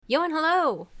Yo and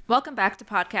hello! Welcome back to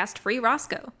Podcast Free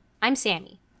Roscoe. I'm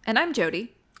Sammy. And I'm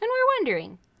Jody. And we're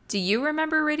wondering, do you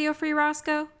remember Radio Free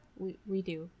Roscoe? We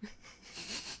do.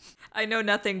 I know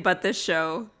nothing but this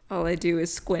show. All I do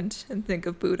is squint and think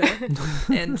of Buddha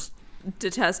and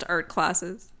detest art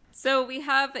classes. So we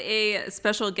have a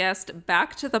special guest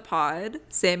back to the pod.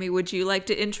 Sammy, would you like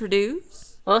to introduce?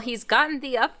 Well, he's gotten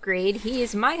the upgrade. He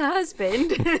is my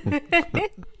husband.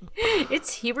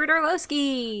 It's Hubert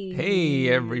Orlowski. Hey,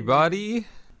 everybody.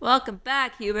 Welcome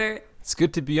back, Hubert. It's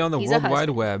good to be on the He's World Wide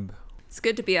Web. It's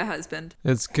good to be a husband.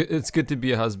 It's good to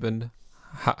be a husband.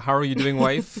 How are you doing,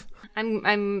 wife? I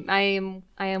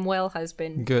am well,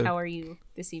 husband. Good. How are you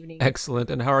this evening? Excellent.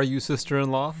 And how are you,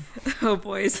 sister-in-law? Oh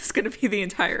boy, is this going to be the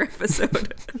entire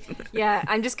episode? Yeah,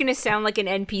 I'm just gonna sound like an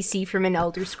NPC from an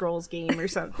Elder Scrolls game or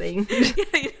something. Yeah,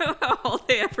 you know how all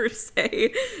they ever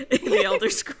say in the Elder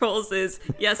Scrolls is,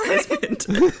 yes, husband.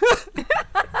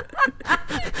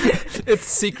 It's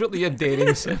secretly a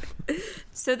dating sim.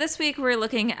 So this week we're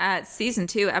looking at Season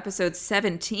 2, Episode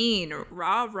 17,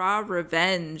 Rah Rah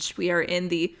Revenge. We are in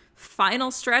the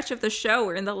final stretch of the show.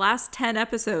 We're in the last 10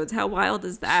 episodes. How wild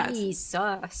is that?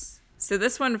 Jesus. So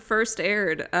this one first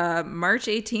aired March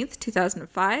 18th,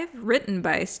 2005, written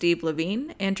by Steve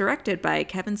Levine and directed by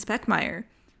Kevin Speckmeyer.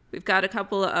 We've got a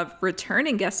couple of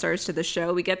returning guest stars to the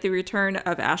show. We get the return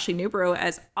of Ashley Newbrough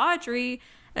as Audrey,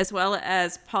 as well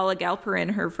as Paula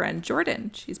Galperin, her friend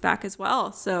Jordan. She's back as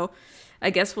well. So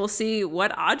I guess we'll see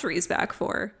what Audrey's back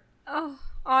for. Oh,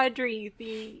 Audrey,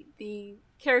 the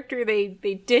character they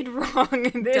did wrong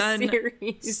in this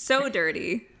series. So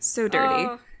dirty. So dirty.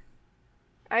 Oh,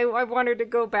 I want her to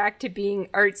go back to being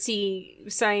artsy,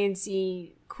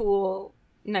 sciencey, cool,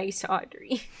 nice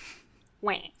Audrey.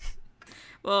 Wah.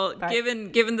 Well,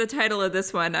 given the title of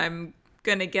this one, I'm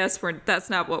gonna guess that's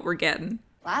not what we're getting.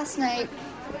 Last night,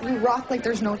 we rocked like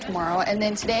there's no tomorrow, and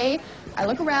then today, I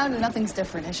look around and nothing's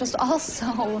different. It's just all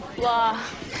so blah.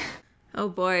 Oh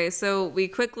boy, so we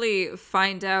quickly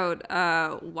find out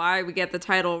why we get the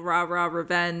title Rah Rah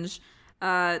Revenge.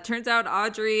 Turns out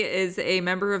Audrey is a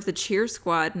member of the cheer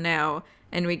squad now,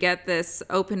 and we get this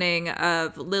opening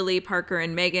of Lily, Parker,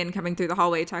 and Megan coming through the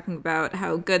hallway talking about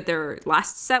how good their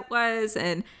last set was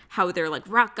and how they're like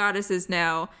rock goddesses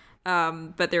now.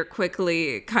 But they're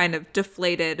quickly kind of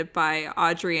deflated by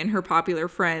Audrey and her popular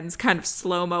friends kind of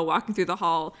slow-mo walking through the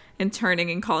hall and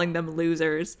turning and calling them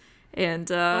losers.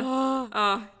 And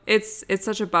it's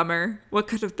such a bummer. What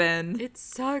could have been? It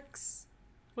sucks.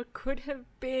 What could have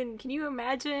been? Can you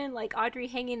imagine like Audrey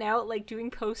hanging out, like doing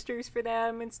posters for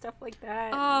them and stuff like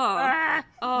that?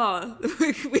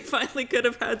 We finally could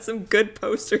have had some good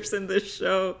posters in this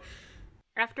show.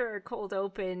 After our cold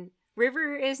open,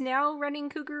 River is now running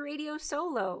Cougar Radio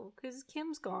solo because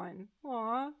Kim's gone.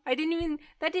 Aw, that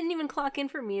didn't even clock in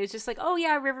for me. It was just like, oh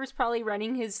yeah, River's probably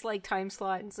running his like time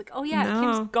slot. And it's like, oh yeah, No.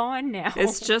 Kim's gone now.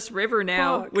 It's just River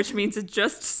now, Fuck. which means it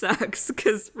just sucks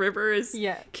because River is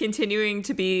continuing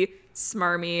to be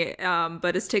smarmy,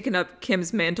 but has taken up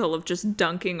Kim's mantle of just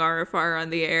dunking RFR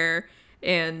on the air.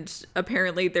 And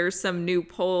apparently there's some new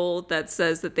poll that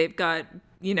says that they've got,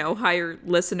 higher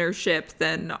listenership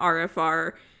than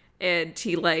RFR. And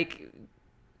he,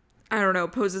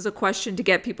 poses a question to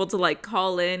get people to,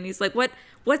 call in. He's like,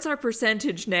 what's our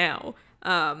percentage now?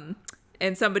 And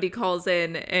somebody calls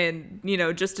in and,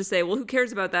 just to say, well, who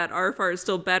cares about that? RFR is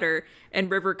still better.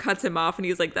 And River cuts him off and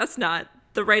he's like, that's not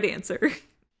the right answer.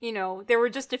 There were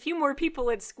just a few more people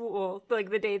at school,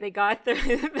 the day they got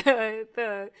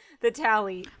the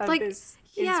tally of this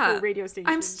in-school radio station.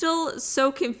 I'm still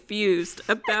so confused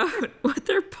about what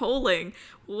they're polling.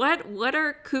 What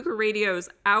are Cougar Radio's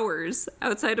hours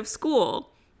outside of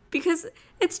school? Because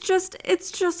it's just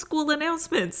school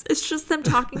announcements. It's just them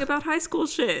talking about high school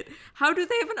shit. How do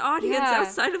they have an audience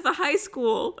outside of the high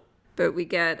school? But we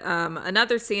get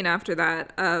another scene after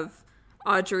that of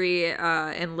Audrey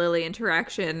and Lily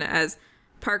interaction as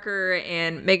Parker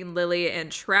and Megan, Lily,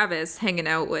 and Travis hanging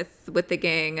out with the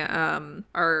gang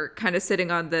are kind of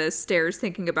sitting on the stairs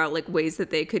thinking about ways that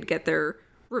they could get their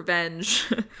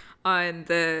revenge on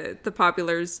the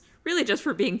populars, really just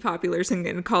for being populars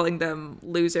and calling them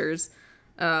losers.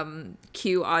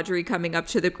 Cue Audrey coming up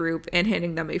to the group and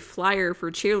handing them a flyer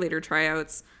for cheerleader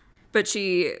tryouts. But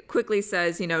she quickly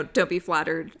says, don't be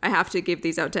flattered. I have to give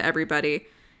these out to everybody.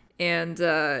 And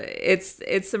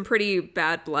it's some pretty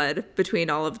bad blood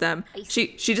between all of them.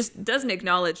 She just doesn't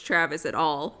acknowledge Travis at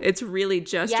all. It's really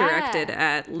just directed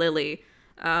at Lily.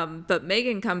 But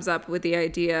Megan comes up with the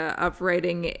idea of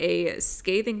writing a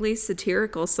scathingly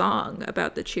satirical song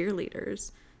about the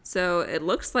cheerleaders. So it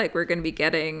looks like we're going to be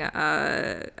getting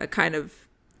a kind of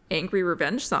angry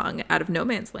revenge song out of No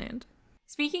Man's Land.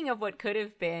 Speaking of what could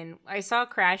have been, I saw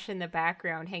Crash in the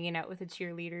background hanging out with the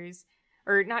cheerleaders.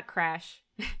 Or not Crash.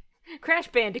 Crash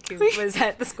Bandicoot was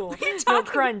at the school. No,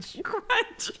 Crunch.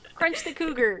 Crunch the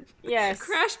cougar. Yes.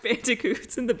 Crash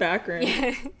Bandicoot's in the background.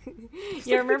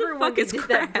 Yeah, remember when fuck is they did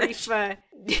Crash? that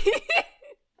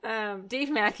brief... Dave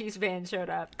Matthews Band showed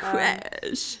up.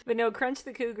 Crash. But no, Crunch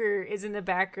the Cougar is in the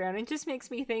background. It just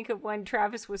makes me think of when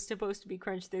Travis was supposed to be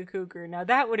Crunch the Cougar. Now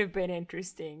that would have been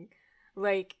interesting.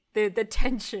 Like, the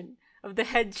tension of the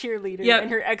head cheerleader and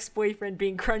her ex-boyfriend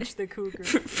being Crunch the Cougar.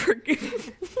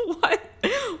 What?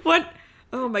 What?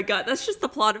 Oh my god, that's just the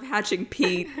plot of Hatching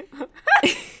Pete.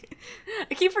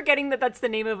 I keep forgetting that that's the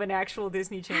name of an actual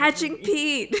Disney Channel Hatching movie.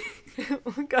 Pete.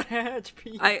 We gotta hatch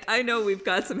Pete. I know we've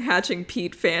got some Hatching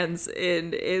Pete fans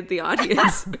in the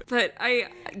audience, but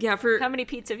How many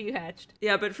Pete's have you hatched?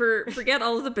 Yeah, but forget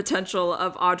all of the potential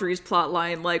of Audrey's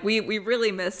plotline. Like, we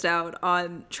really missed out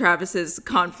on Travis's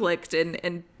conflict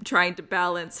and trying to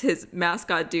balance his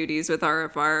mascot duties with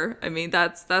RFR. I mean,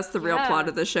 that's the real plot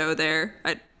of the show there.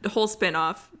 The whole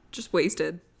spinoff, just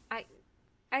wasted.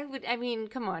 I mean,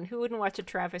 come on, who wouldn't watch a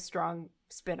Travis Strong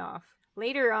spinoff?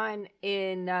 Later on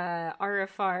in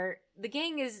RFR, the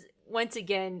gang is once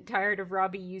again tired of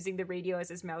Robbie using the radio as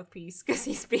his mouthpiece because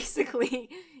he's basically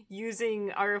using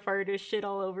RFR to shit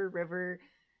all over River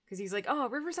because he's like, oh,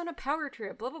 River's on a power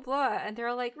trip, blah, blah, blah. And they're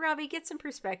all like, Robbie, get some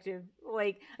perspective.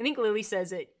 Like, I think Lily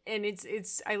says it, and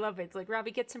it's I love it. It's like,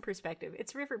 Robbie, get some perspective.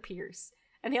 It's River Pierce.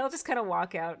 And they all just kind of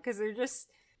walk out because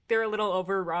they're a little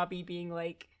over Robbie being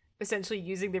like, essentially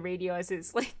using the radio as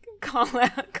his like call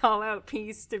out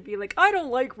piece to be like, I don't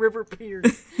like River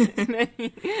Pierce. And then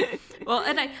well,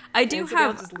 and I do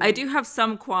have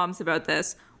some qualms about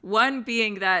this. One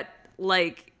being that,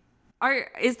 like,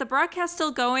 is the broadcast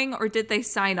still going, or did they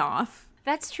sign off?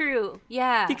 That's true.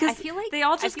 Yeah, because I feel like they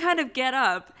all just kind of get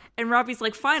up, and Robbie's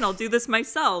like, fine, I'll do this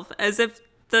myself, as if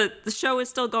the show is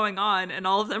still going on, and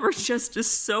all of them are just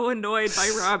so annoyed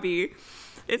by Robbie.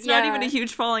 It's not even a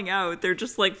huge falling out. They're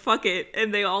just like, fuck it.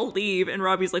 And they all leave. And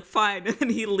Robbie's like, fine. And then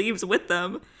he leaves with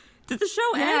them. Did the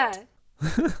show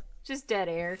end? Just dead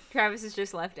air. Travis has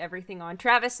just left everything on.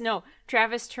 Travis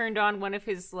turned on one of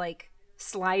his like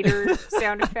slider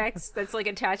sound effects that's like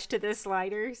attached to the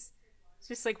sliders. It's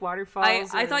just like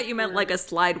waterfalls. I thought you meant like a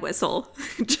slide whistle.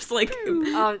 Just like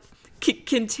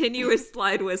continuous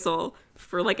slide whistle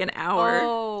for like an hour.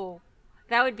 Oh.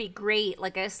 That would be great,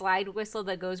 like a slide whistle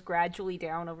that goes gradually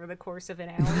down over the course of an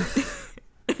hour.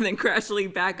 And then gradually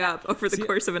back up over the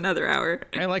course of another hour.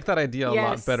 I like that idea a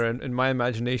lot better. In my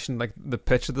imagination, like the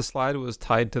pitch of the slide was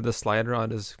tied to the slider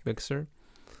on his mixer.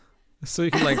 So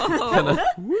you can like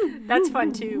That's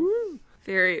fun too.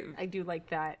 I do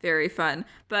like that. Very fun.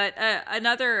 But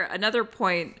another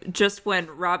point, just when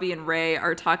Robbie and Ray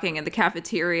are talking in the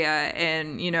cafeteria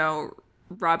and, you know,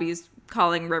 Robbie's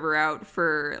calling River out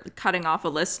for cutting off a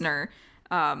listener.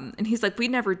 And he's like, we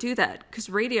never do that because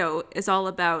radio is all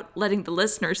about letting the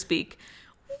listener speak.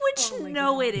 Which,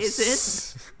 it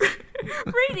isn't.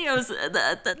 Radio's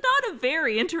not a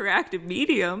very interactive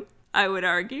medium, I would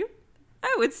argue.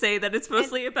 I would say that it's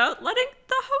mostly about letting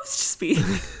the host speak.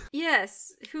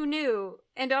 Yes, who knew?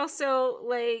 And also,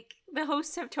 like, the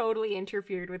hosts have totally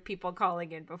interfered with people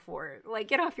calling in before. Like,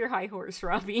 get off your high horse,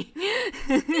 Robbie.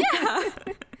 Yeah.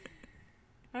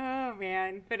 Oh,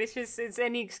 man. But it's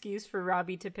any excuse for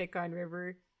Robbie to pick on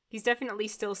River. He's definitely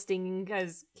still stinging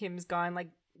because Kim's gone. Like,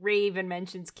 Ray even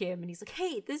mentions Kim, and he's like,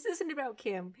 hey, this isn't about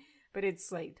Kim. But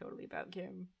it's, like, totally about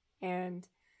Kim. And,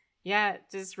 yeah,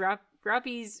 just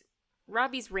Robbie's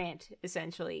rant,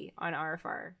 essentially, on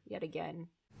RFR yet again.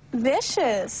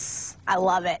 Vicious. I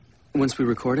love it. Once we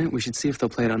record it, we should see if they'll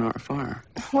play it on RFR.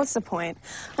 What's the point?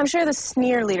 I'm sure the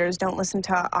sneer leaders don't listen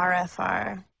to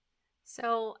RFR.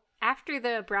 So after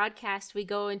the broadcast, we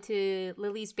go into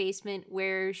Lily's basement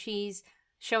where she's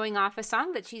showing off a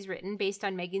song that she's written based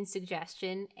on Megan's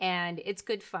suggestion, and it's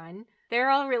good fun. They're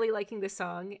all really liking the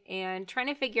song and trying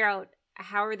to figure out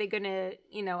how are they gonna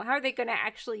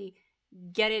actually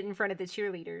get it in front of the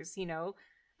cheerleaders, you know?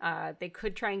 They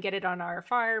could try and get it on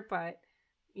RFR, but,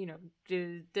 you know,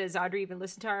 does Audrey even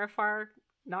listen to RFR?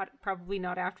 Probably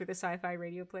not after the sci-fi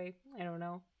radio play. I don't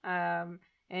know.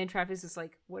 And Travis is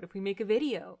like, what if we make a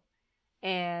video?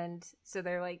 And so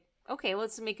they're like, okay,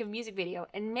 let's make a music video.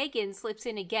 And Megan slips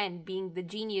in again, being the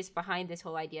genius behind this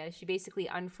whole idea. She basically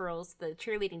unfurls the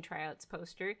cheerleading tryouts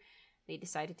poster. They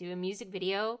decide to do a music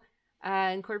video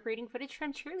incorporating footage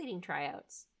from cheerleading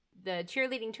tryouts. The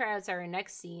cheerleading tryouts are our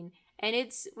next scene, and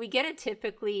we get a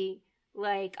typically,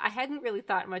 like, I hadn't really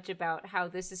thought much about how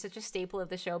this is such a staple of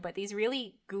the show, but these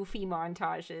really goofy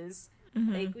montages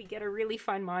Like, we get a really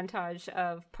fun montage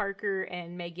of Parker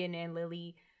and Megan and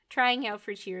Lily trying out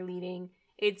for cheerleading.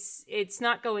 It's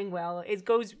not going well. It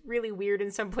goes really weird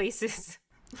in some places.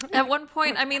 At one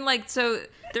point, I mean, like, so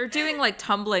they're doing like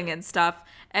tumbling and stuff,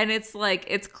 and it's like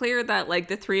it's clear that like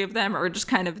the three of them are just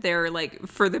kind of there like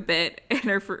for the bit and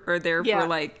are there for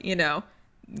like, you know,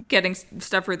 getting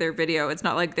stuff for their video. It's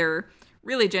not like they're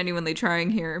really genuinely trying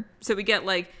here. So we get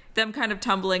like them kind of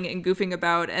tumbling and goofing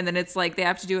about, and then it's like they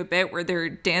have to do a bit where they're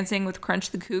dancing with Crunch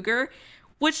the Cougar,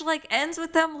 which like ends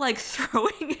with them like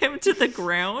throwing him to the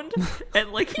ground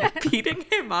and like beating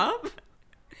him up.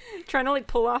 Trying to like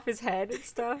pull off his head and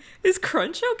stuff. Is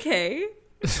Crunch okay?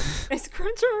 Is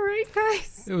Crunch alright,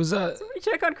 guys? It was Somebody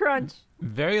check on Crunch.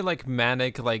 very like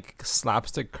manic, like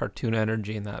slapstick cartoon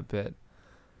energy in that bit.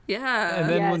 Yeah. And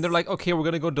then when they're like, okay, we're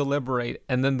gonna go deliberate,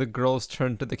 and then the girls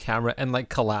turn to the camera and like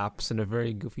collapse in a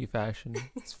very goofy fashion.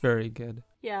 It's very good.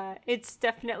 Yeah, it's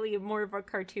definitely more of a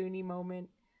cartoony moment.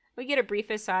 We get a brief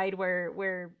aside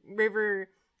where River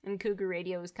and Cougar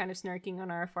Radio is kind of snarking on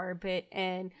RFR a bit,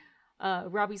 and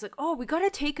Robbie's like, oh, we gotta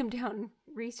take him down.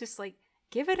 Ray's just like,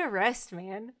 give it a rest,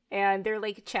 man. And they're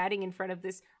like chatting in front of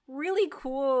this really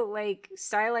cool, like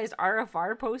stylized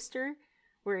RFR poster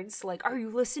where it's like, are you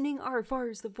listening?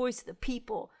 RFR is the voice of the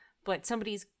people. But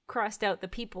somebody's crossed out the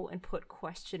people and put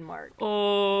question mark.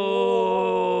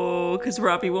 Oh, because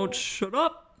Robbie won't shut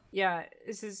up. Yeah,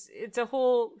 it's a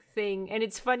whole thing. And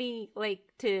it's funny, like,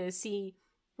 to see,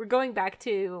 we're going back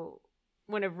to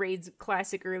one of Raid's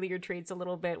classic earlier traits a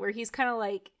little bit, where he's kind of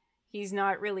like, he's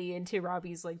not really into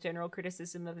Robbie's like general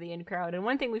criticism of the in crowd. And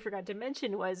one thing we forgot to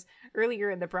mention was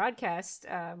earlier in the broadcast,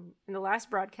 in the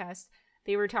last broadcast,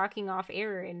 they were talking off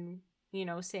air and, you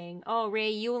know, saying, oh,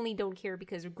 Ray, you only don't care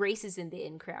because Grace is in the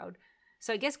in crowd.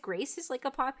 So I guess Grace is like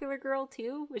a popular girl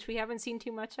too, which we haven't seen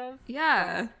too much of.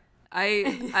 Yeah.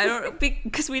 I don't,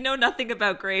 because we know nothing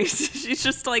about Grace. She's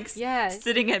just like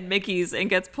sitting at Mickey's and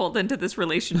gets pulled into this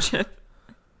relationship.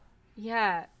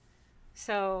 Yeah.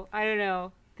 So I don't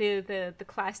know. The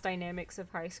class dynamics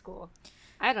of high school.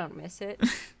 I don't miss it.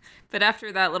 But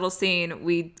after that little scene,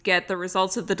 we get the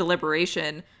results of the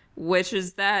deliberation, which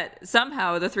is that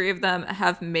somehow the three of them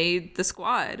have made the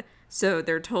squad. So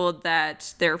they're told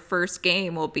that their first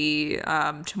game will be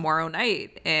tomorrow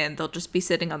night, and they'll just be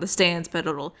sitting on the stands, but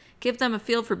it'll give them a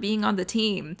feel for being on the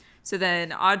team. So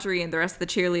then Audrey and the rest of the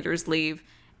cheerleaders leave,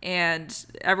 and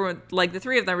everyone, like the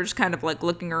three of them, are just kind of like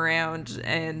looking around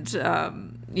and,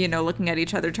 you know, looking at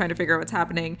each other, trying to figure out what's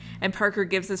happening. And Parker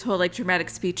gives this whole like dramatic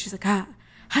speech. She's like,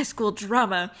 high school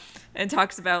drama, and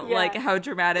talks about like how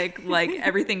dramatic like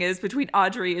everything is between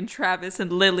Audrey and Travis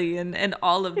and Lily and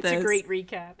all of this. It's a great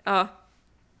recap. Oh,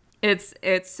 it's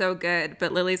so good.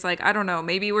 But Lily's like, I don't know,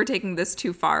 maybe we're taking this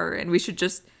too far and we should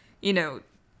just, you know,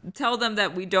 tell them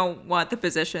that we don't want the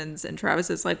positions. And Travis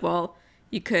is like, well,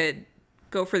 you could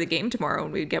go for the game tomorrow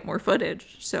and we'd get more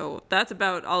footage. So that's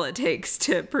about all it takes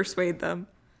to persuade them.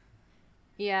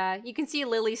 Yeah, you can see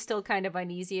Lily's still kind of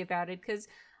uneasy about it because,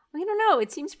 I don't know,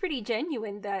 it seems pretty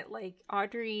genuine that like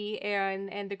Audrey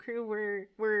and the crew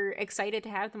were excited to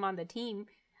have them on the team,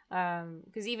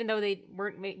 because even though they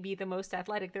weren't maybe the most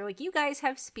athletic, they're like, you guys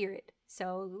have spirit,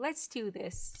 so let's do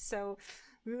this. So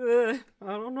I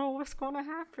don't know what's gonna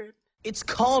happen. It's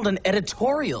called an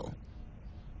editorial,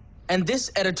 and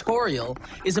this editorial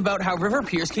is about how River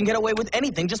Pierce can get away with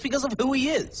anything just because of who he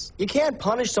is. You can't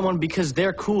punish someone because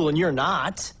they're cool and you're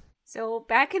not. So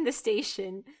back in the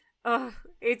station,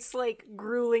 it's like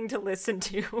grueling to listen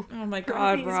to. Oh my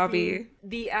God, Robbie.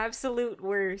 The absolute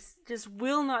worst. Just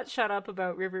will not shut up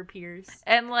about River Pierce.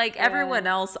 And like everyone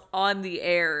else on the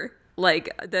air,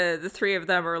 like the three of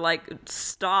them are like,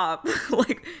 stop.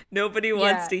 Like nobody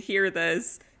wants to hear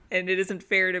this. And it isn't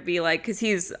fair to be like, because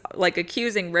he's like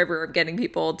accusing River of getting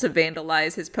people to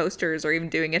vandalize his posters or even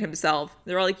doing it himself.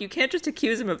 They're all like, you can't just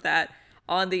accuse him of that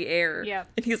on the air. Yeah.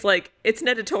 And he's like, it's an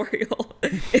editorial.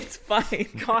 It's fine.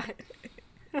 God.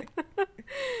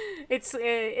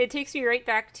 It takes me right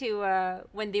back to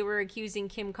when they were accusing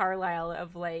Kim Carlisle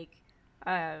of like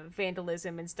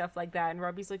vandalism and stuff like that, and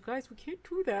Robbie's like, guys, we can't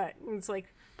do that. And it's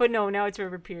like, but no, now it's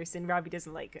River Pierce and Robbie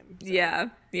doesn't like him. So. Yeah,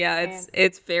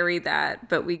 it's very that.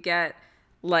 But we get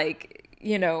like,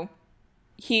 you know,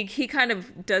 he kind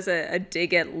of does a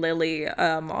dig at Lily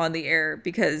on the air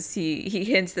because he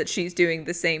hints that she's doing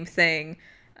the same thing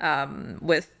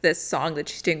with this song that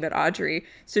she's doing about Audrey.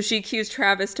 So she accused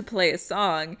Travis to play a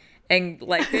song, and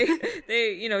like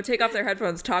they you know, take off their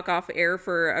headphones, talk off air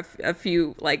for a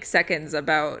few like seconds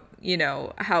about, you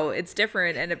know, how it's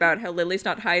different and about how Lily's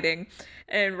not hiding.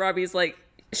 And Robbie's like,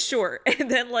 sure.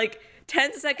 And then like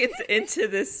 10 seconds into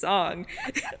this song,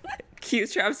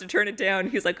 cues Travis to turn it down.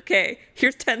 He's like, okay,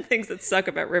 here's 10 things that suck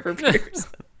about River Pierce.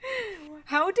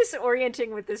 How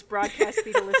disorienting would this broadcast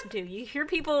be to listen to? You hear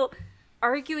people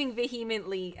arguing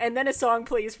vehemently, and then a song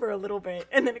plays for a little bit,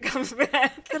 and then it comes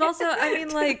back. But also, I mean,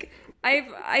 like,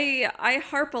 I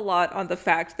harp a lot on the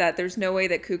fact that there's no way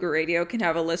that Cougar Radio can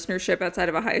have a listenership outside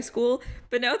of a high school.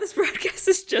 But now this broadcast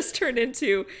has just turned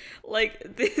into,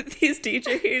 like, these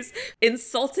DJs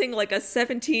insulting, like, a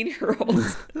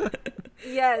 17-year-old.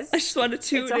 Yes. I just want to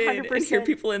tune in and hear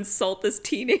people insult this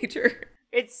teenager.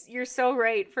 You're so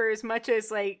right. For as much as,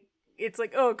 like, it's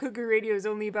like, oh, Cougar Radio is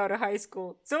only about a high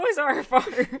school. So is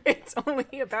RFR. It's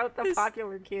only about the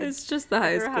popular kids. It's just the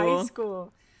high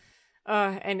school.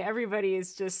 And everybody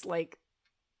is just, like,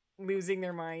 losing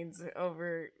their minds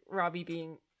over Robbie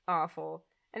being awful.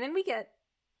 And then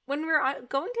when we're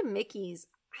going to Mickey's,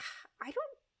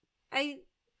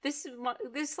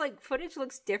 this like, footage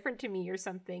looks different to me or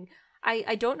something.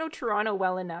 I don't know Toronto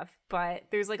well enough, but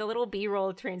there's, like, a little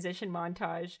B-roll transition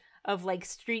montage of, like,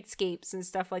 streetscapes and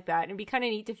stuff like that. And it'd be kind of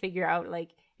neat to figure out,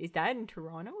 like, is that in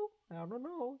Toronto? I don't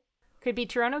know. Could be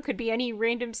Toronto, could be any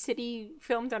random city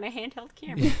filmed on a handheld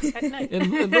camera at night.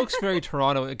 It looks very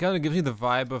Toronto. It kind of gives you the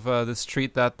vibe of the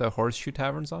street that the Horseshoe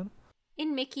Tavern's on.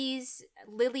 In Mickey's,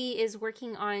 Lily is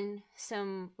working on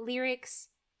some lyrics,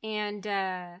 and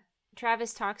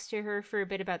Travis talks to her for a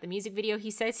bit about the music video.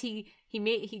 He says he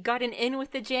got an in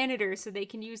with the janitor so they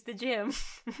can use the gym.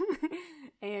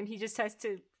 And he just has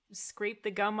to scrape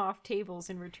the gum off tables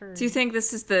in return. Do you think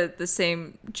this is the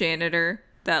same janitor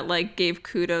that, like, gave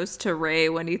kudos to Ray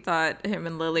when he thought him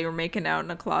and Lily were making out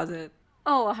in a closet?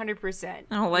 Oh, 100%.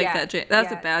 I don't like that.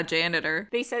 That's a bad janitor.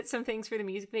 They said some things for the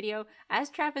music video.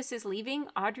 As Travis is leaving,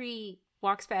 Audrey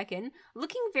walks back in,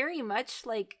 looking very much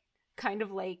like, kind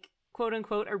of like,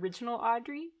 quote-unquote, original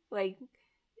Audrey. Like,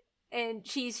 and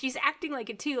she's acting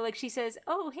like it, too. Like, she says,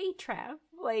 oh, hey, Trav.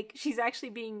 Like, she's actually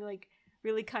being, like,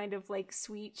 really kind of, like,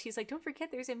 sweet. She's like, don't forget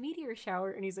there's a meteor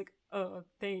shower. And he's like, oh,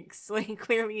 thanks. Like,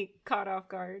 clearly caught off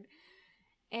guard.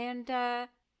 And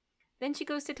then she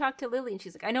goes to talk to Lily, and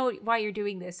she's like, I know why you're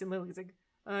doing this. And Lily's like,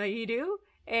 you do?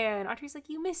 And Audrey's like,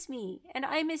 you miss me, and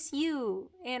I miss you.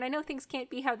 And I know things can't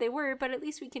be how they were, but at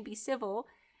least we can be civil.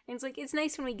 And it's like, it's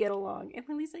nice when we get along. And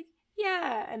Lily's like,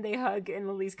 yeah. And they hug, and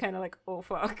Lily's kind of like, oh,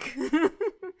 fuck. And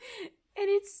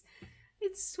it's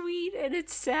sweet, and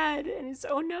it's sad, and it's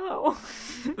oh no.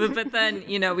 but then,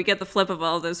 you know, we get the flip of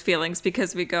all those feelings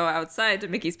because we go outside to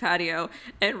Mickey's patio,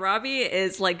 and Robbie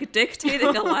is, like,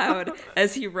 dictating aloud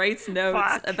as he writes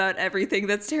notes about everything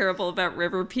that's terrible about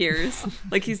River Pierce.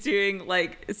 Like, he's doing,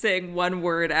 like, saying one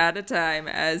word at a time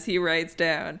as he writes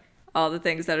down all the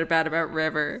things that are bad about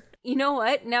River. You know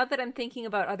what? Now that I'm thinking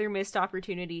about other missed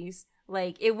opportunities,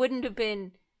 like, it wouldn't have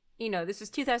been, you know, this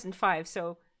was 2005,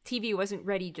 so TV wasn't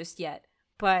ready just yet.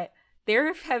 But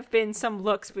there have been some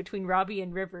looks between Robbie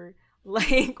and River.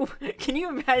 Like, can you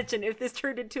imagine if this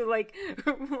turned into like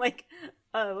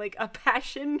a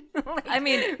passion? Like, I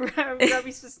mean,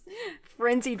 Robbie's just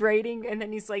frenzied writing, and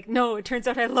then he's like, "No, it turns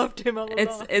out I loved him all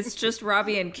along." It's just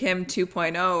Robbie and Kim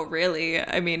 2.0, really.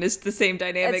 I mean, it's the same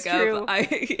dynamic of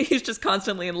he's just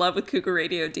constantly in love with Cougar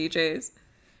Radio DJs.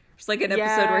 It's like an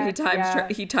episode where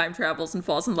he time travels and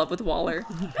falls in love with Waller.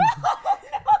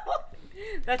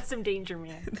 That's some danger,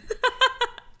 man.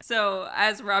 So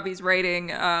as Robbie's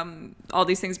writing all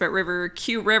these things about River,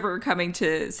 cue River coming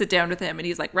to sit down with him, and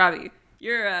he's like, Robbie,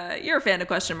 you're a fan of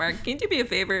Question Mark. Can you do me a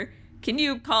favor? Can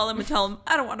you call him and tell him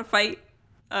I don't want to fight?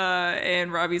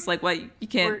 And Robbie's like, what? You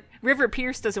can't. River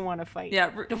Pierce doesn't want to fight.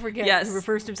 Yeah. Don't forget, he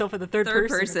refers to himself as the third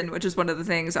person. Which is one of the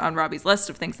things on Robbie's list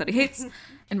of things that he hates.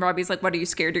 And Robbie's like, what, are you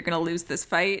scared you're going to lose this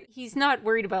fight? He's not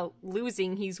worried about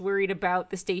losing. He's worried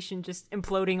about the station just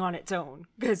imploding on its own.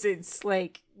 Because it's,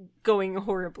 like, going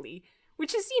horribly.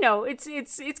 Which is, you know, it's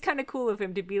kind of cool of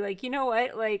him to be like, you know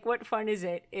what? Like, what fun is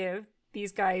it if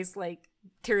these guys, like,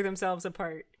 tear themselves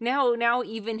apart? Now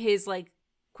even his, like,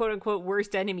 quote-unquote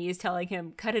worst enemy is telling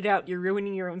him, cut it out, you're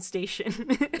ruining your own station.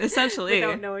 Essentially.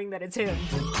 Without knowing that it's him.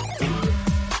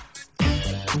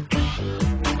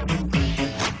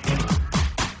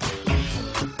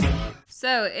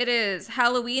 So it is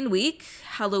Halloween week,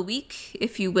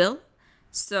 if you will.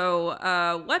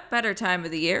 So what better time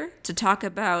of the year to talk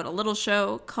about a little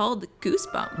show called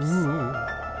Goosebumps?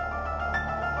 Ooh.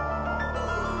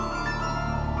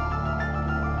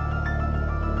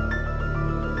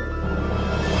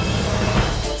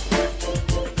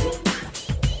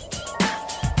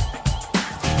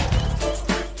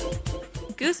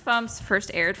 Goosebumps first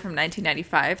aired from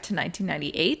 1995 to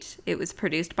 1998. It was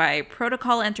produced by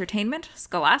Protocol Entertainment,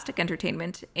 Scholastic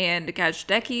Entertainment, and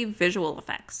Gajdecki Visual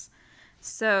Effects.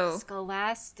 So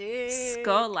Scholastic.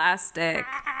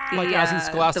 Like as in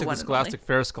Scholastic, the one and Scholastic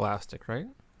Fair Scholastic, right?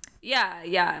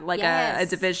 Yeah, like a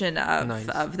division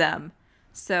of them.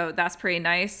 So that's pretty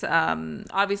nice.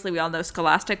 Obviously, we all know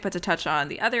Scholastic, but to touch on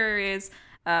the other areas,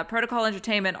 Protocol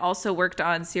Entertainment also worked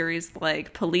on series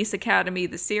like Police Academy,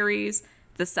 the series,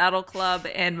 The Saddle Club,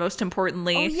 and most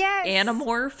importantly,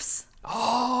 Animorphs.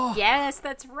 Oh yes,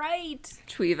 that's right.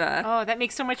 Twiva. Oh, that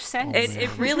makes so much sense.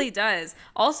 It really does.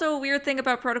 Also, a weird thing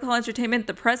about Protocol Entertainment,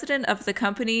 the president of the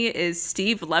company is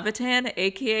Steve Levitan,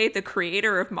 aka the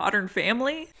creator of Modern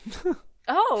Family.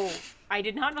 Oh, I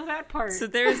did not know that part. So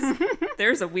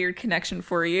there's a weird connection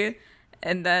for you.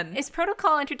 And then is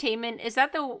Protocol Entertainment, is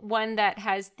that the one that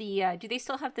has the do they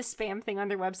still have the spam thing on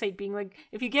their website being like,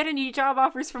 if you get any job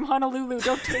offers from Honolulu,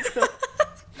 don't take them?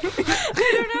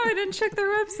 I don't know. I didn't check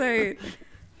their website.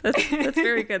 That's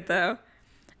very good though.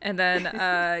 And then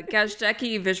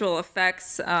Gajdecki Visual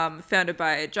Effects, founded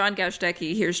by John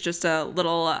Gajdecki. Here's just a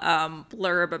little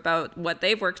blurb about what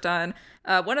they've worked on.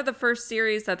 One of the first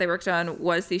series that they worked on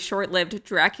was the short-lived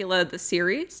Dracula the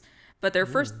series, but their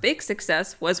first big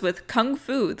success was with Kung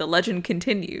Fu: The Legend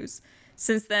Continues.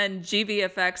 Since then,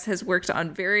 GVFX has worked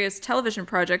on various television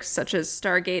projects such as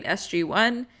Stargate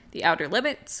SG-1, The Outer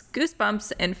Limits,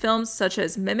 Goosebumps, and films such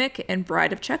as Mimic and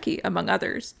Bride of Chucky, among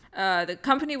others. The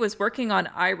company was working on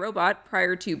iRobot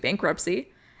prior to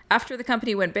bankruptcy. After the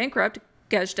company went bankrupt,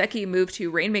 Gajdecki moved to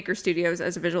Rainmaker Studios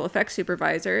as a visual effects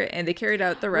supervisor, and they carried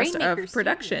out the rest of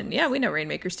production. Studios. Yeah, we know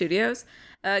Rainmaker Studios.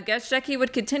 Gajdecki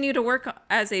would continue to work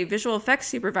as a visual effects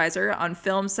supervisor on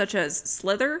films such as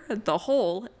Slither, The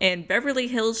Hole, and Beverly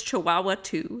Hills Chihuahua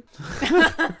 2.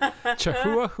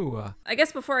 Chihuahua. I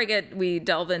guess before we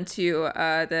delve into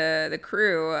the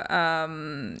crew,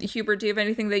 Hubert, do you have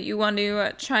anything that you want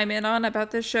to chime in on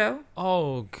about this show?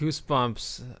 Oh,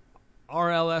 Goosebumps.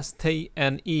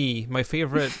 RLSTNE, my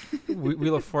favorite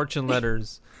Wheel of Fortune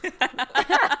letters.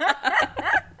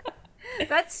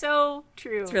 That's so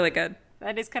true. It's really good.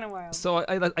 That is kind of wild. So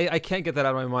I can't get that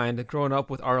out of my mind. Growing up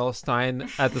with R.L. Stine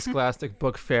at the Scholastic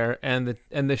Book Fair and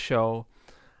the show.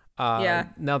 Now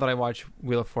that I watch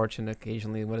Wheel of Fortune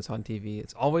occasionally when it's on TV,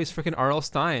 it's always freaking R.L.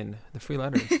 Stine, the free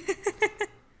letters.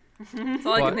 That's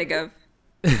all I can think of.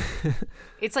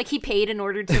 It's like he paid in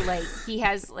order to he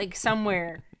has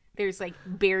somewhere. There's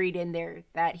buried in there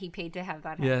that he paid to have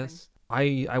that happen. Yes.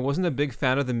 I wasn't a big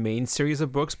fan of the main series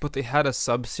of books, but they had a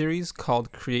sub-series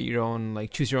called Create Your Own,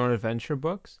 Choose Your Own Adventure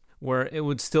books, where it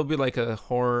would still be a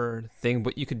horror thing,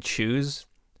 but you could choose.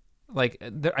 I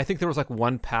think there was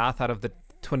one path out of the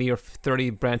 20 or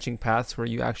 30 branching paths where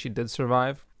you actually did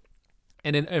survive.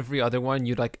 And in every other one,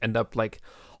 you'd end up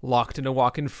locked in a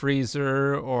walk-in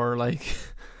freezer or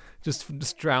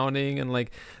just drowning. And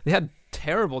they had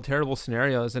terrible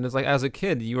scenarios, and it's as a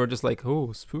kid you were just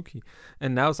oh, spooky,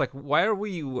 and now it's why are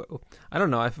we, I don't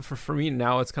know, for me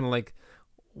now it's kind of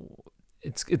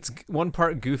it's one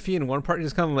part goofy and one part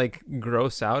just kind of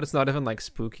gross out. It's not even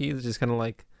spooky, it's just kind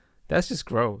of that's just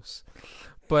gross.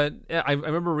 But I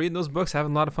remember reading those books,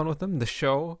 having a lot of fun with them. The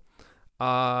show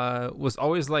was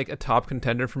always a top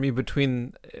contender for me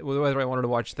between whether I wanted to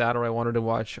watch that or I wanted to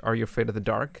watch Are You Afraid of the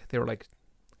Dark. They were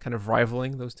kind of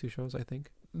rivaling those two shows, I think.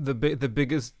 The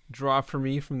biggest draw for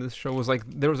me from this show was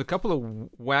there was a couple of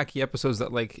wacky episodes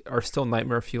that are still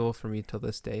nightmare fuel for me till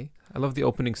this day. I love the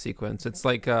opening sequence. It's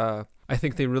I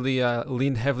think they really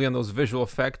leaned heavily on those visual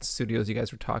effects studios you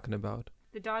guys were talking about.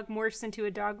 The dog morphs into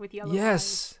a dog with yellow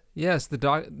eyes. Yes,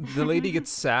 the lady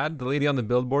gets sad. The lady on the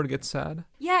billboard gets sad.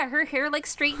 Yeah, her hair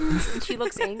straightens and she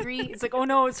looks angry. It's oh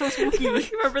no, it's so spooky.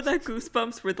 Remember that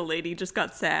Goosebumps where the lady just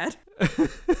got sad?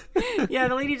 Yeah,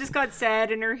 the lady just got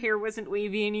sad and her hair wasn't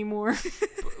wavy anymore.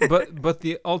 but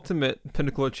the ultimate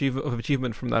pinnacle of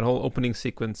achievement from that whole opening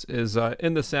sequence is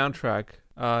in the soundtrack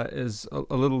is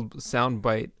a little sound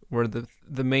bite where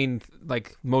the main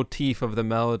motif of the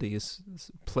melody is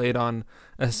played on,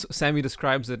 as Sammy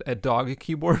describes it, a dog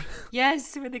keyboard.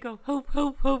 Yes, where they go hope,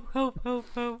 hope, hope, hope, hope,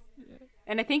 hope.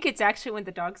 And I think it's actually when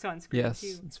the dog's on screen too.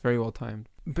 Yes, it's very well timed.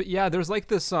 But yeah, there's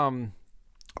this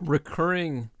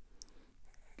recurring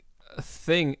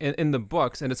thing in the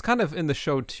books, and it's kind of in the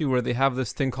show too, where they have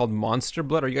this thing called Monster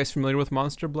Blood. Are you guys familiar with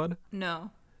Monster Blood?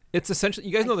 No. It's essentially,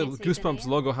 you guys know the Goosebumps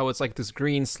logo, how it's this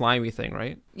green slimy thing,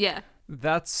 right? Yeah.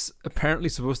 That's apparently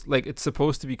supposed to, it's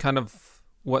supposed to be kind of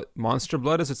what Monster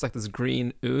Blood is. It's this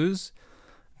green ooze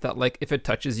that if it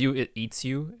touches you, it eats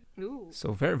you. Ooh.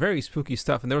 So very, very spooky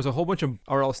stuff. And there was a whole bunch of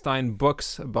R.L. Stine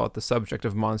books about the subject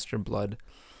of Monster Blood.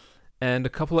 And a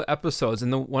couple of episodes,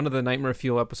 and one of the Nightmare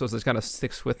Fuel episodes that kind of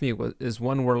sticks with me is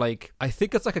one where I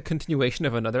think it's a continuation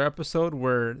of another episode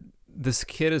where this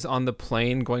kid is on the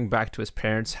plane going back to his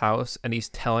parents' house, and he's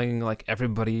telling like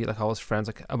everybody, like all his friends,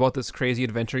 like about this crazy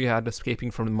adventure he had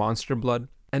escaping from the monster blood.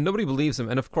 And nobody believes him.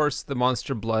 And of course, the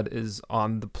monster blood is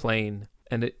on the plane,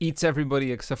 and it eats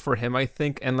everybody except for him, I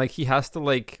think. And like he has to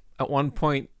like at one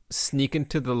point sneak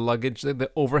into the luggage,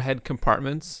 the overhead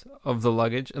compartments of the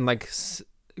luggage, and like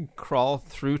crawl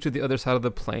through to the other side of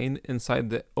the plane inside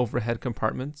the overhead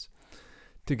compartments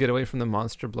to get away from the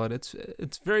monster blood.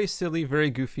 It's very silly, very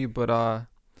goofy, but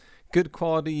good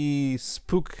quality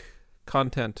spook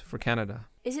content for Canada.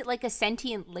 Is it like a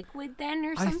sentient liquid then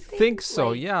or something? I think so,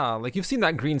 like... yeah. Like you've seen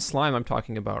that green slime I'm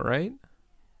talking about, right?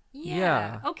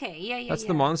 Yeah. Okay, yeah. That's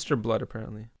the monster blood,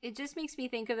 apparently. It just makes me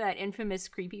think of that infamous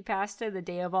creepypasta, The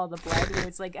Day of All the Blood, where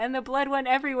it's like, and the blood went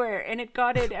everywhere, and it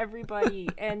got it everybody,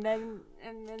 and then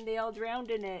they all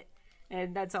drowned in it,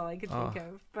 and that's all I could think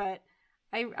of. But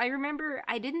I remember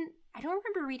I don't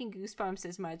remember reading Goosebumps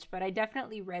as much, but I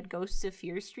definitely read Ghosts of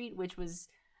Fear Street, which was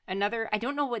another. I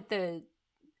don't know what the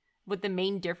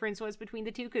main difference was between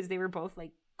the two, because they were both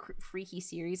like freaky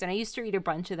series, and I used to read a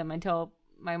bunch of them until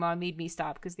my mom made me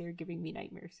stop because they were giving me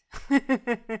nightmares.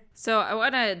 So I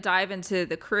want to dive into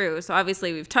the crew. So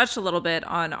obviously we've touched a little bit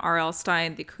on R.L.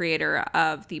 Stine, the creator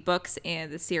of the books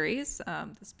and the series,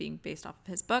 this being based off of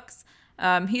his books.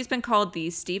 He's been called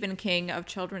the Stephen King of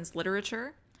children's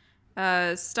literature.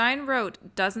 Stine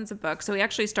wrote dozens of books. So he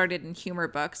actually started in humor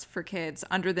books for kids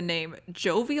under the name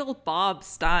Jovial Bob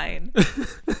Stine.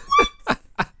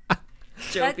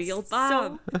 Jovial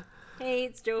Bob. Hey,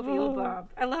 it's Jovial Bob.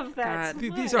 I love that.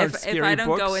 God. These are scary if I don't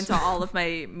books. go into all of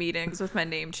my meetings with my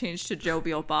name changed to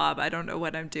Jovial Bob, I don't know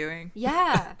what I'm doing.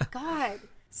 Yeah, God.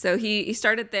 So he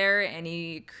started there, and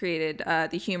he created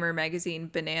the humor magazine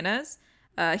Bananas.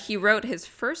 He wrote his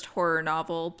first horror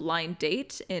novel, Blind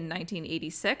Date, in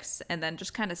 1986, and then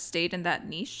just kind of stayed in that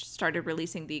niche, started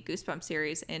releasing the Goosebumps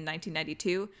series in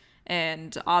 1992.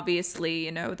 And obviously,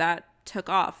 that took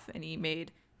off, and he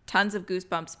made tons of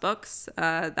Goosebumps books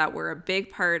that were a big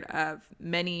part of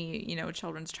many,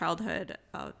 children's childhood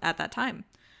at that time.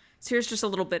 So here's just a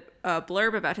little bit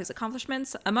blurb about his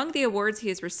accomplishments. Among the awards he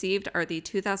has received are the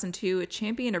 2002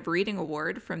 Champion of Reading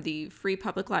Award from the Free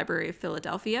Public Library of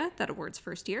Philadelphia, that award's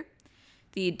first year.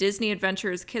 The Disney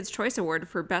Adventures Kids' Choice Award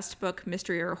for Best Book,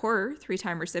 Mystery, or Horror,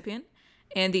 3-time recipient.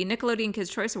 And the Nickelodeon Kids'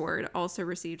 Choice Award, also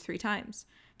received 3 times.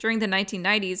 During the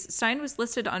 1990s, Stine was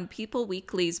listed on People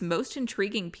Weekly's Most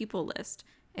Intriguing People list,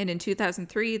 and in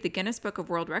 2003, the Guinness Book of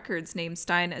World Records named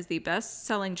Stine as the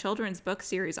best-selling children's book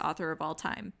series author of all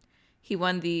time. He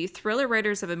won the Thriller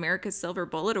Writers of America's Silver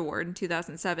Bullet Award in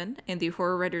 2007 and the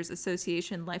Horror Writers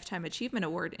Association Lifetime Achievement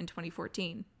Award in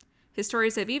 2014. His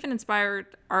stories have even inspired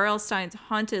R.L. Stine's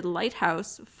Haunted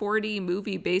Lighthouse 4D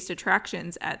movie-based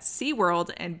attractions at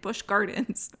SeaWorld and Busch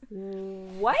Gardens.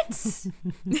 What?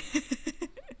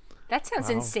 That sounds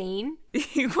insane.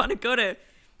 You want to go to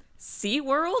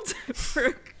SeaWorld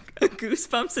for a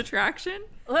Goosebumps attraction?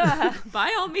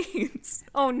 By all means.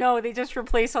 Oh no, they just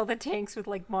replace all the tanks with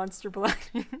like monster blood.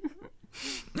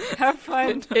 Have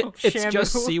fun. It's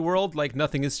just SeaWorld, like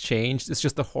nothing has changed. It's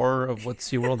just the horror of what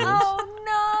SeaWorld is.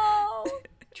 Oh no.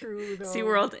 True though.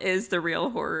 SeaWorld is the real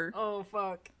horror. Oh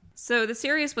fuck. So the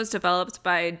series was developed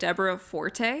by Deborah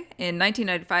Forte. In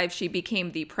 1995, she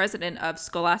became the president of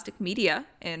Scholastic Media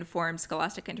and formed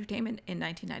Scholastic Entertainment in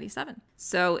 1997.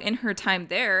 So in her time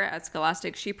there at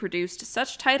Scholastic, she produced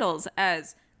such titles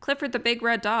as Clifford the Big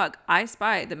Red Dog, I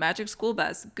Spy, The Magic School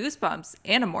Bus, Goosebumps,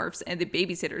 Animorphs, and The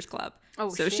Babysitter's Club. Oh,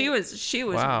 so shit. she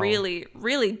was Wow.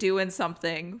 really doing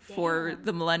something for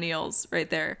the millennials right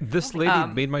there. This lady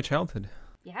made my childhood.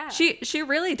 Yeah. She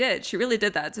really did. She really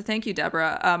did that. So thank you,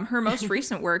 Deborah. Her most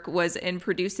recent work was in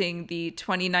producing the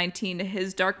 2019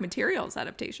 His Dark Materials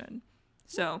adaptation.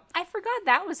 So I forgot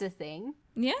that was a thing.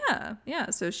 yeah.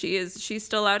 So she's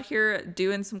still out here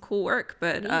doing some cool work.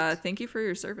 But thank you for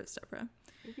your service, Deborah.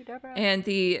 Thank you, Deborah. And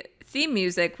the theme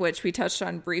music, which we touched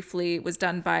on briefly, was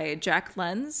done by Jack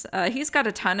Lenz. He's got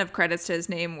a ton of credits to his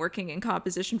name working in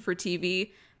composition for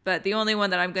TV. But the only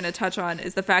one that I'm going to touch on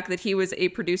is the fact that he was a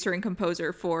producer and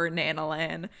composer for Nana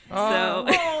Land.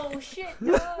 Oh shit!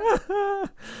 No.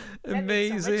 Amazing. That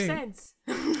makes so much sense.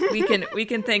 we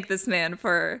can thank this man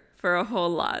for a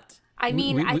whole lot. I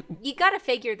mean, you gotta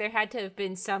figure there had to have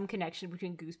been some connection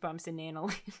between Goosebumps and Nana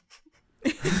Land.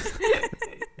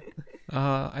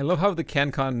 I love how the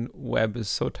CanCon web is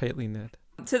so tightly knit.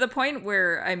 To the point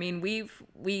where, I mean,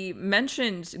 we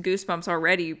mentioned Goosebumps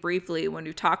already briefly when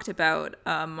we talked about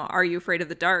Are You Afraid of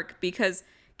the Dark? Because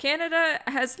Canada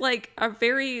has like a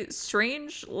very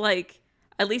strange, like,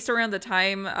 at least around the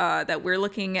time that we're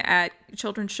looking at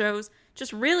children's shows,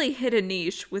 just really hit a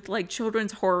niche with like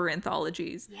children's horror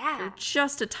anthologies. Yeah. There were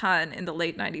just a ton in the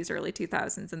late 90s, early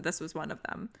 2000s, and this was one of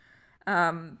them.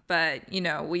 But you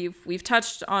know, we've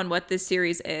touched on what this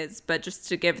series is, but just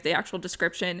to give the actual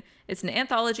description, it's an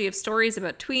anthology of stories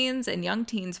about tweens and young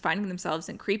teens finding themselves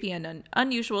in creepy and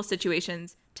unusual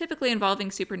situations, typically involving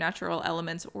supernatural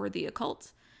elements or the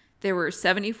occult. There were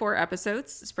 74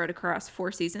 episodes spread across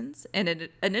 4 seasons, and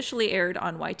it initially aired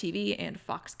on YTV and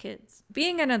Fox Kids.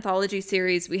 Being an anthology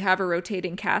series, we have a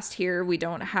rotating cast here. We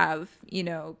don't have, you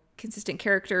know, consistent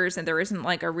characters, and there isn't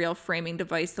like a real framing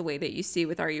device the way that you see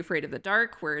with Are You Afraid of the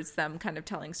Dark, where it's them kind of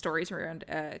telling stories around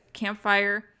a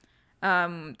campfire.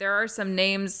 There are some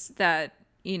names that,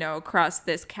 you know, across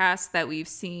this cast that we've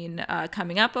seen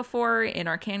coming up before in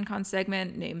our CanCon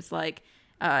segment, names like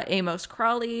Amos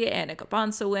Crawley, Annika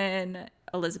Bonsawin,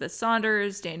 Elizabeth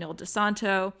Saunders, Daniel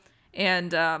DeSanto,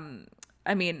 and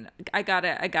I mean, I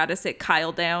gotta say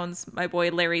Kyle Downs, my boy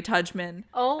Larry Tudgman.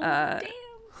 Oh,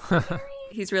 damn.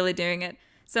 He's really doing it.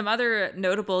 Some other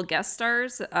notable guest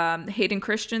stars, Hayden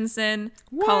Christensen,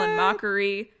 Colin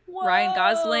Mockery, Ryan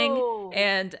Gosling,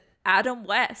 and Adam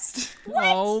West. What?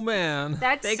 Oh man,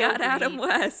 They got Adam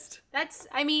West. That's,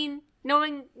 I mean,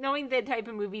 knowing the type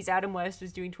of movies Adam West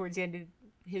was doing towards the end of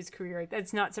his career,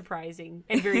 that's not surprising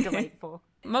and very delightful.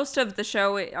 Most of the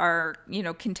show are, you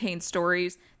know, contain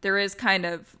stories. There is kind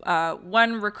of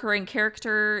one recurring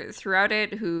character throughout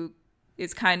it who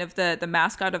is kind of the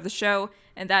mascot of the show,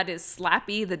 and that is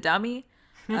Slappy the Dummy.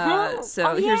 Here's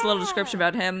a little description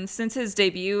about him. Since his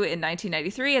debut in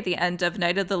 1993 at the end of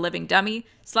Night of the Living Dummy,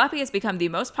 Slappy has become the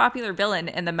most popular villain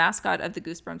and the mascot of the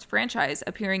Goosebumps franchise,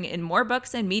 appearing in more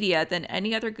books and media than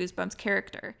any other Goosebumps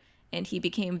character. And he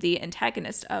became the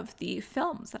antagonist of the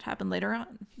films that happened later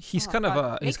on. he's kind of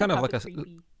like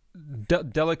a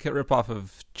delicate ripoff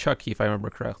of Chucky, if I remember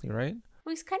correctly, right?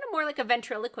 Well, he's kind of more like a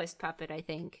ventriloquist puppet, I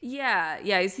think. Yeah,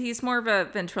 he's more of a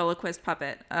ventriloquist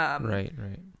puppet. Right.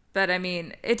 But I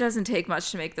mean, it doesn't take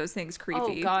much to make those things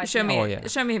creepy. Oh, God, show me yeah.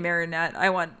 a marionette. I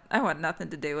want nothing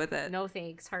to do with it. No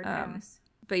thanks, hard pass.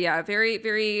 But yeah, very,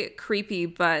 very creepy.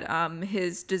 But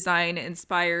his design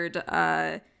inspired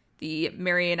the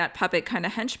marionette puppet kind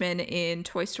of henchman in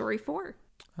Toy Story 4.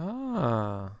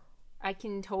 Ah. I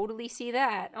can totally see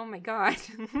that. Oh my God.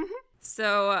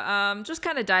 So just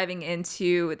kind of diving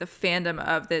into the fandom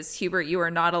of this, Hubert, you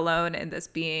are not alone in this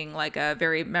being like a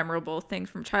very memorable thing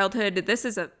from childhood. This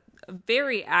is a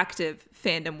very active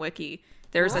fandom wiki.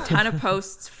 There's a ton of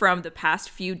posts from the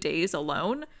past few days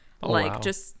alone. Wow.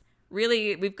 Just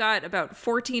really, we've got about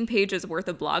 14 pages worth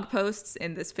of blog posts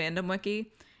in this fandom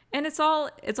wiki. And it's all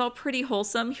pretty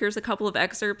wholesome. Here's a couple of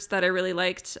excerpts that I really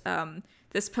liked.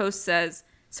 This post says,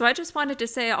 "So I just wanted to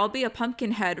say I'll be a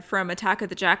Pumpkinhead from Attack of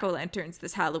the Jack-O-Lanterns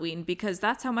this Halloween because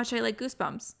that's how much I like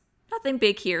Goosebumps. Nothing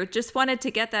big here. Just wanted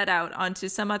to get that out onto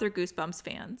some other Goosebumps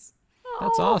fans."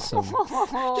 That's awesome.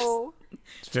 Oh,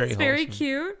 It's very Very wholesome.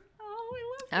 cute. I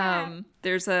love that.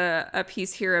 There's a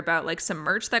piece here about like some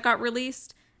merch that got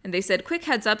released. And they said, "Quick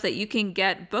heads up that you can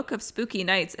get Book of Spooky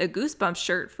Nights, a Goosebumps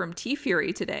shirt from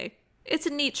T-Fury today. It's a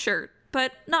neat shirt,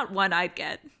 but not one I'd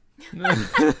get."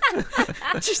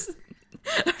 Just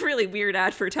a really weird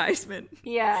advertisement.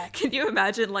 Yeah, Can you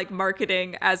imagine like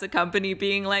marketing as a company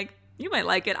being like, "You might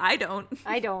like it, I don't."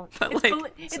 I don't. But, it's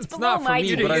like, it's below Not for my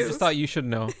me, but I taste. just thought you should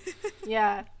know.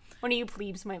 Yeah, one of you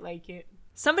plebes might like it.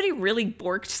 Somebody really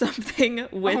borked something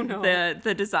with no.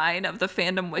 the design of the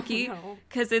fandom wiki, no.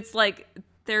 because it's like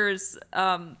there's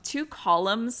 2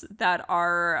 columns that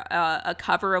are a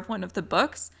cover of one of the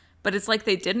books, but it's like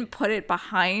they didn't put it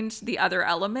behind the other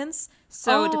elements.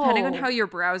 So depending on Oh. how your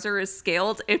browser is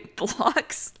scaled, it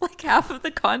blocks like half of the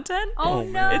content. Oh,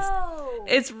 man. no!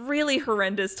 It's really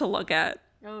horrendous to look at.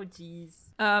 Oh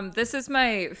jeez. This is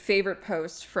my favorite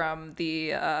post from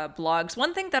the blogs.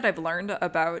 One thing that I've learned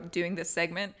about doing this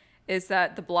segment is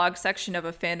that the blog section of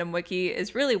a fandom wiki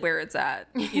is really where it's at.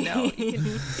 You know,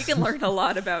 you can learn a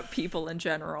lot about people in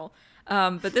general.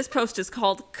 But this post is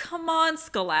called "Come On,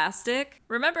 Scholastic.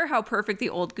 Remember how perfect the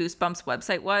old Goosebumps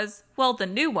website was? Well, the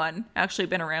new one, actually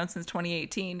been around since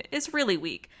 2018, is really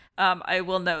weak." I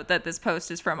will note that this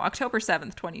post is from October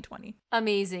 7th, 2020.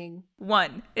 Amazing.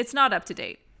 1, it's not up to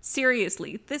date.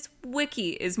 Seriously, this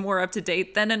wiki is more up to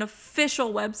date than an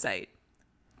official website.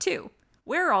 2,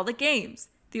 where are all the games?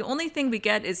 The only thing we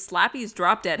get is Slappy's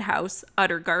Drop Dead House,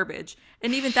 utter garbage.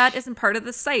 And even that isn't part of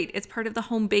the site, it's part of the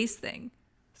home base thing.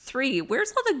 3,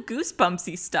 where's all the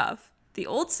Goosebumpsy stuff? The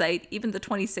old site, even the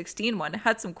 2016 one,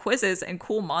 had some quizzes and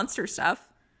cool monster stuff.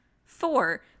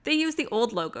 4, they use the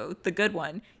old logo, the good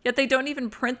one, yet they don't even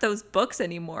print those books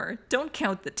anymore. Don't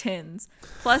count the tins.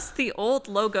 Plus, the old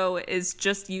logo is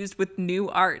just used with new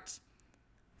art.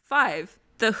 5,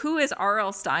 the Who is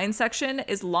R.L. Stine section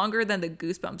is longer than the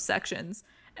Goosebumps sections.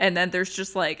 And then there's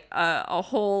just like a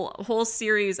whole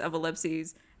series of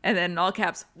ellipses. And then in all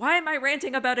caps, why am I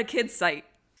ranting about a kid's site?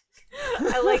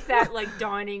 I like that, like,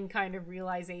 dawning kind of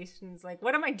realizations. Like,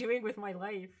 what am I doing with my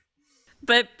life?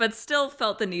 But still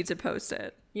felt the need to post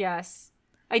it. Yes.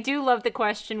 I do love the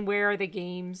question, where are the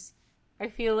games? I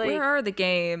feel like... Where are the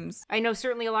games? I know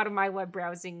certainly a lot of my web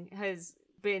browsing has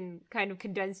been kind of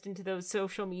condensed into those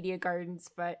social media gardens,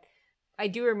 but I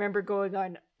do remember going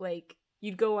on, like,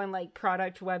 you'd go on, like,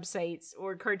 product websites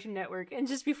or Cartoon Network and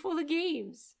just be full of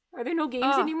games. Are there no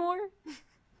games anymore?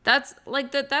 That's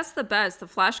like that's the best. The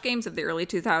Flash games of the early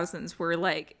 2000s were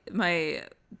like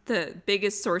the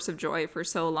biggest source of joy for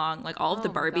so long, like all of the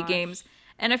Barbie games.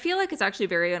 And I feel like it's actually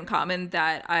very uncommon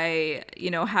that I,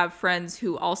 have friends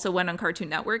who also went on Cartoon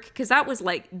Network, because that was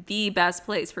like the best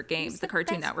place for games, the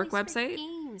Cartoon Network website.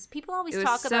 Games. People always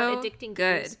talk about addicting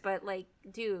games, but like,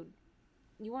 dude,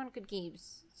 you want good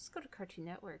games, just go to Cartoon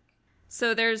Network.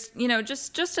 So there's,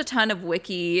 just a ton of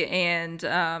wiki and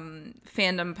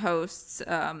fandom posts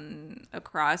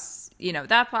across,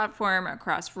 that platform,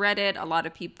 across Reddit. A lot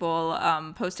of people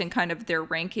posting kind of their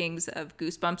rankings of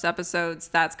Goosebumps episodes.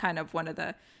 That's kind of one of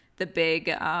the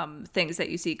big things that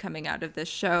you see coming out of this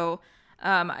show.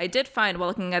 I did find, while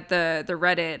looking at the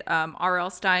Reddit, R.L.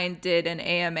 Stine did an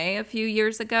AMA a few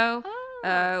years ago,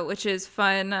 which is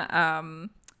fun.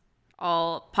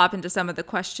 I'll pop into some of the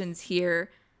questions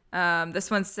here. This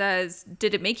one says,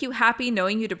 did it make you happy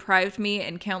knowing you deprived me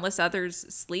and countless others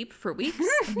sleep for weeks?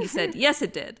 And he said, yes,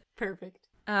 it did. Perfect.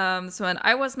 And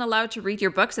I wasn't allowed to read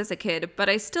your books as a kid, but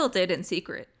I still did in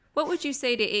secret. What would you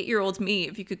say to 8-year-old me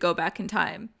if you could go back in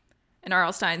time? And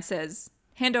R.L. Stine says,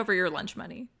 hand over your lunch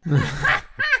money.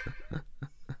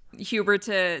 Hubert,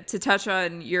 to touch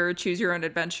on your choose your own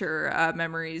adventure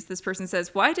memories, this person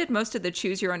says, why did most of the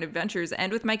choose your own adventures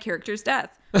end with my character's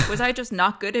death? Was I just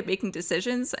not good at making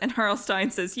decisions? And R.L. Stine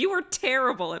says, you were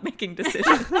terrible at making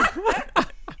decisions.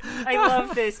 I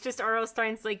love this. Just R.L.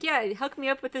 Stine's like, yeah, hook me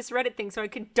up with this Reddit thing so I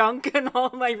can dunk on all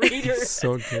my readers.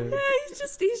 So good. Yeah,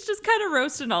 he's just kind of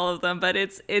roasting all of them, but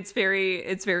it's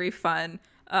very fun.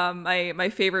 My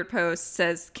favorite post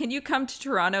says, can you come to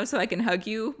Toronto so I can hug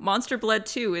you? Monster Blood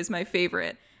 2 is my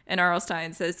favorite. And R.L.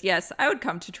 Stine says, yes, I would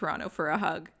come to Toronto for a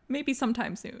hug. Maybe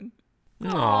sometime soon.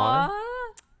 Aww.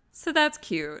 So that's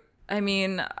cute. I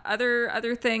mean,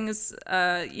 other things,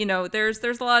 there's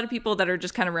a lot of people that are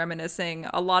just kind of reminiscing.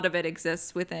 A lot of it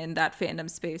exists within that fandom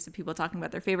space of people talking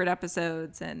about their favorite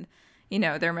episodes and,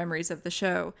 their memories of the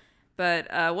show.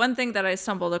 But one thing that I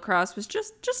stumbled across was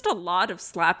just a lot of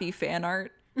Slappy fan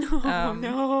art.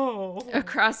 No.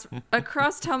 Across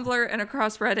Tumblr and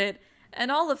across Reddit. And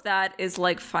all of that is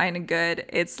like fine and good.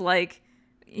 It's like,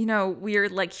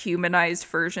 weird, like humanized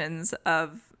versions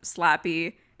of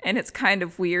Slappy. And it's kind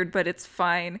of weird, but it's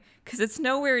fine because it's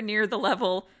nowhere near the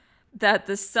level that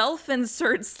the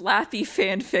self-insert Slappy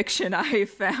fan fiction I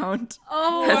found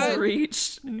has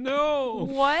reached. No.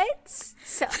 What?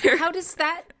 So, how does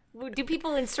that... Do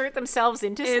people insert themselves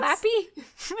into Slappy?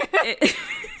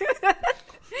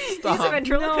 He's a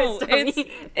ventriloquist.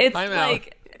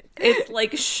 It's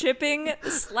like shipping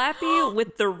Slappy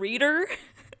with the reader.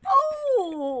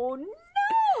 Oh,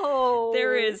 no.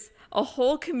 There is a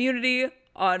whole community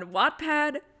on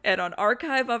Wattpad and on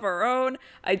Archive of Our Own.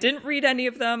 I didn't read any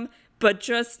of them, but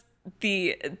just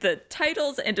the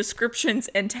titles and descriptions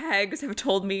and tags have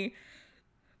told me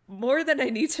more than I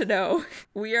need to know.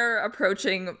 We are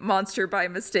approaching monster by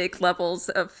mistake levels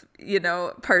of,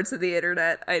 parts of the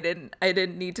internet I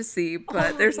didn't need to see,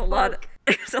 but there's a lot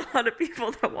of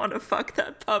people that want to fuck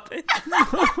that puppet.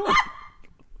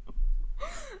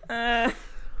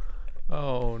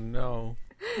 Oh no.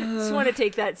 I just want to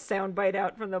take that soundbite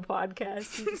out from the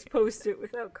podcast and just post it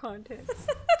without context.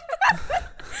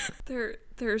 There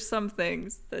are some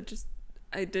things that just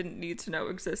I didn't need to know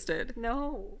existed.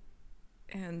 No.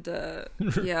 And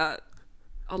yeah,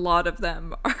 a lot of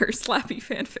them are Slappy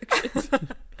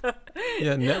fanfiction.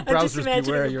 Yeah, net browsers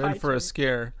beware, you're in for a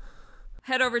scare.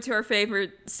 Head over to our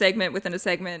favorite segment within a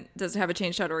segment, Does It Have a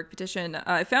Change.org petition.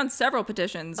 I found several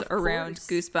petitions around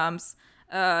Goosebumps.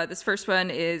 This first one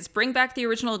is bring back the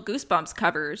original Goosebumps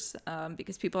covers,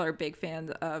 because people are big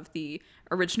fans of the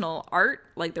original art.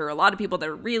 Like, there are a lot of people that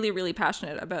are really, really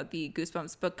passionate about the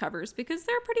Goosebumps book covers because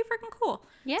they're pretty freaking cool.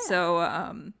 Yeah.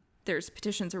 So there's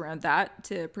petitions around that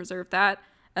to preserve that.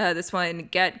 This one,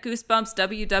 get Goosebumps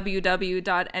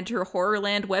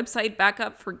www.enterhorrorland website back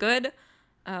up for good.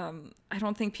 I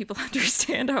don't think people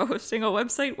understand how hosting a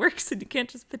website works, and you can't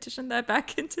just petition that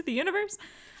back into the universe.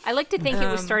 I like to think it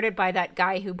was started by that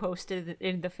guy who posted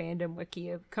in the fandom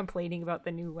wiki complaining about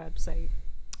the new website.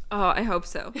 Oh, I hope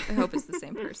so. I hope it's the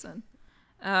same person.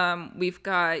 We've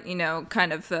got,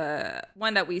 kind of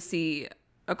one that we see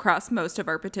across most of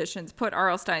our petitions, put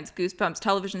R.L. Stine's Goosebumps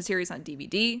television series on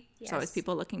DVD. Yes. There's always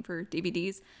people looking for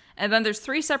DVDs. And then there's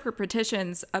 3 separate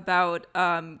petitions about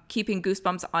keeping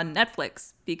Goosebumps on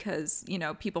Netflix because,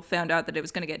 people found out that it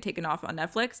was going to get taken off on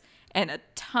Netflix. And a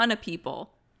ton of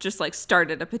people just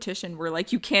started a petition where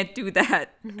you can't do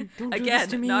that.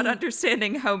 Again, not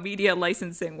understanding how media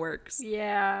licensing works.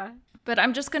 Yeah. But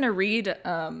I'm just going to read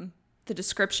the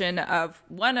description of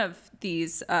one of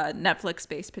these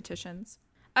Netflix-based petitions.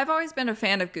 I've always been a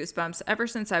fan of Goosebumps ever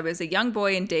since I was a young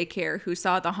boy in daycare who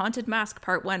saw The Haunted Mask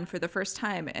Part 1 for the first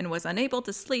time and was unable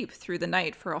to sleep through the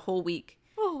night for a whole week.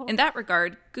 Oh. In that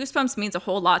regard, Goosebumps means a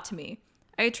whole lot to me.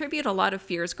 I attribute a lot of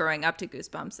fears growing up to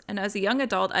Goosebumps, and as a young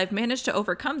adult, I've managed to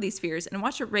overcome these fears and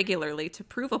watch it regularly to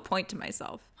prove a point to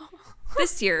myself.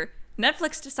 This year,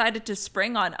 Netflix decided to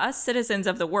spring on us citizens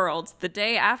of the world the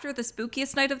day after the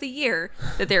spookiest night of the year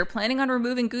that they are planning on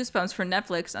removing Goosebumps from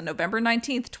Netflix on November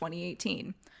 19th,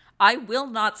 2018. I will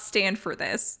not stand for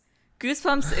this.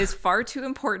 Goosebumps is far too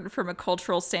important from a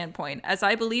cultural standpoint, as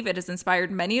I believe it has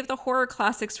inspired many of the horror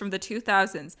classics from the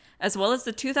 2000s, as well as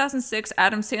the 2006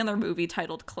 Adam Sandler movie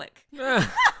titled Click.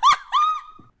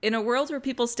 In a world where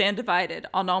people stand divided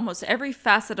on almost every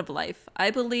facet of life, I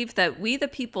believe that we the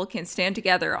people can stand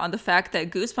together on the fact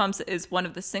that Goosebumps is one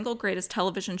of the single greatest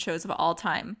television shows of all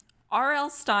time.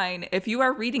 R.L. Stine, if you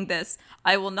are reading this,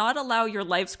 I will not allow your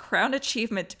life's crown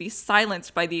achievement to be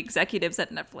silenced by the executives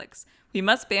at Netflix. We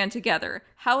must band together.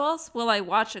 How else will I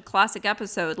watch a classic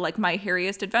episode like My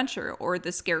Hairiest Adventure or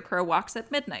The Scarecrow Walks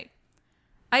at Midnight?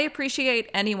 I appreciate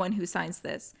anyone who signs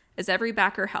this, as every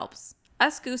backer helps.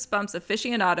 Us Goosebumps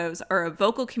aficionados are a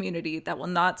vocal community that will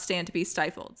not stand to be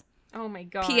stifled. Oh my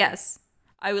god. P.S.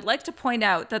 I would like to point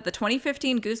out that the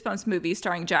 2015 Goosebumps movie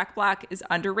starring Jack Black is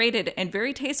underrated and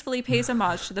very tastefully pays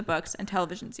homage to the books and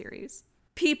television series.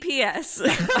 P.P.S.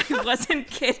 I wasn't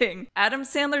kidding. Adam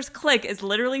Sandler's Click is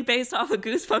literally based off a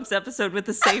Goosebumps episode with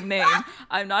the same name.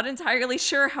 I'm not entirely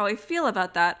sure how I feel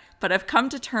about that, but I've come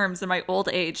to terms in my old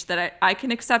age that I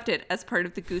can accept it as part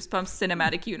of the Goosebumps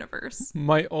cinematic universe.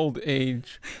 My old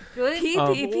age.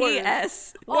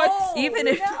 P.P.P.S. What? Even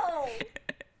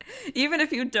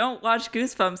if you don't watch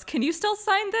Goosebumps, can you still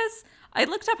sign this? I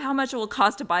looked up how much it will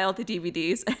cost to buy all the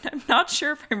DVDs, and I'm not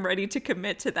sure if I'm ready to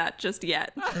commit to that just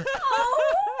yet. Oh my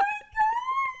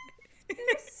god!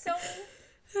 There's so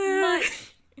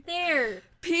much there.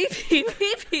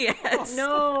 P.P.P.S.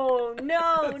 No.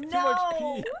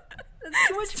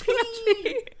 That's too much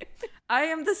P. I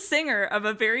am the singer of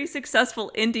a very successful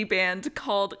indie band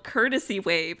called Courtesy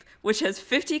Wave, which has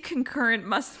 50 concurrent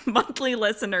monthly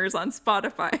listeners on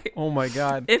Spotify. Oh my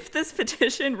god. If this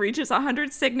petition reaches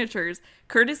 100 signatures,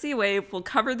 Courtesy Wave will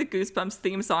cover the Goosebumps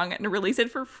theme song and release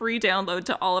it for free download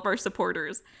to all of our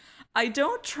supporters. I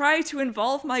don't try to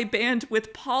involve my band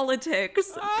with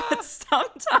politics, but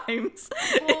sometimes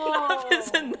enough is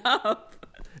enough.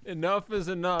 Enough is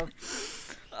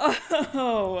enough.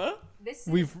 Oh.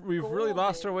 We've really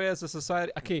lost our way as a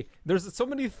society. Okay, there's so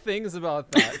many things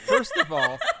about that. First of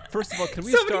all, can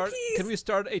we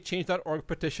start a change.org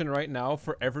petition right now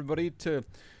for everybody to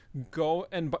go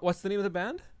and what's the name of the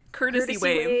band? Courtesy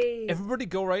Wave. Everybody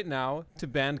go right now to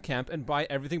Bandcamp and buy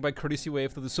everything by Courtesy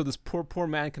Wave so this poor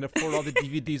man can afford all the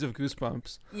DVDs of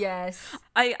Goosebumps. Yes.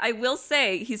 I will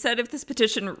say, he said if this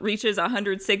petition reaches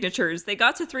 100 signatures, they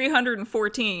got to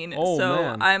 314. Oh,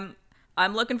 so man.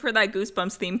 I'm looking for that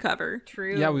Goosebumps theme cover.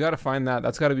 True. Yeah, we got to find that.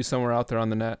 That's got to be somewhere out there on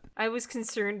the net. I was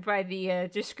concerned by the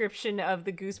description of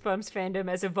the Goosebumps fandom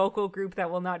as a vocal group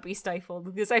that will not be stifled,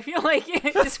 because I feel like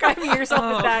describing yourself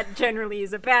as that generally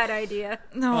is a bad idea.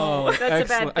 No, that's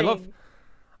excellent. a bad thing.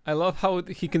 I love how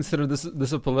he considered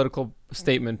this a political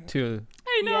statement too.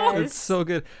 I know. Yes. It's so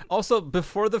good. Also,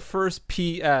 before the first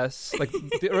PS, like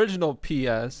the original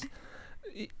PS,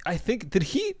 I think did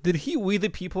he we the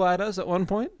people at us at one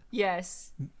point?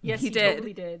 Yes, he did.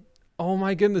 Totally did. Oh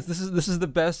my goodness, this is the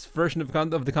best version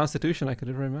of the Constitution I could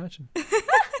ever imagine.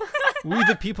 We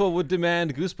the people would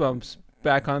demand Goosebumps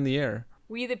back on the air.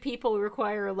 We the people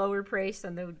require a lower price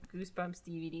on the Goosebumps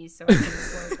DVDs so I can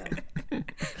afford them.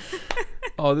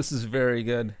 Oh, this is very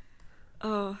good.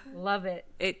 Oh, love it.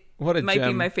 What a might be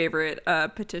gem. my favorite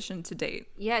petition to date.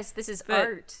 Yes, this is But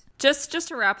art. Just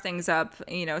to wrap things up,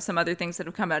 some other things that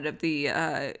have come out of the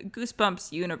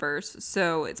Goosebumps universe.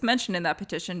 So it's mentioned in that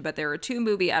petition, but there are 2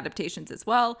 movie adaptations as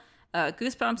well.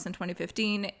 Goosebumps in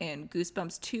 2015 and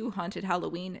Goosebumps 2 Haunted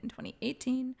Halloween in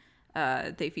 2018.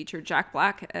 They featured Jack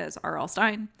Black as R.L.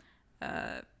 Stein.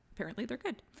 Apparently they're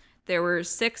good. There were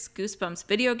 6 Goosebumps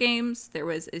video games. There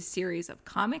was a series of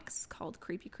comics called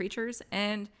Creepy Creatures,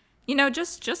 and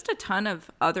just a ton of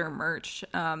other merch.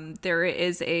 There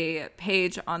is a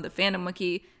page on the Fandom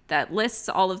Wiki that lists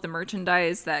all of the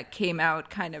merchandise that came out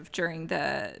kind of during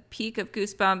the peak of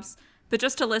Goosebumps. But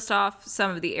just to list off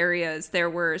some of the areas, there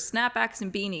were snapbacks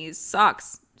and beanies,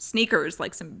 socks, sneakers,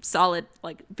 like some solid,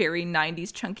 like very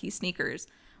 90s chunky sneakers,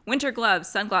 winter gloves,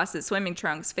 sunglasses, swimming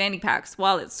trunks, fanny packs,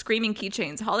 wallets, screaming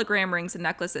keychains, hologram rings and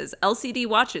necklaces, LCD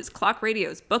watches, clock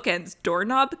radios, bookends,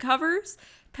 doorknob covers,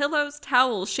 pillows,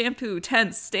 towels, shampoo,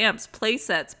 tents, stamps, play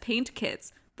sets, paint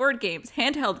kits, board games,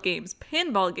 handheld games,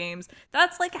 pinball games.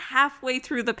 That's like halfway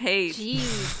through the page.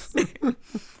 Jeez.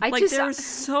 There's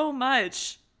so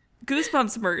much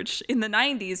Goosebumps merch in the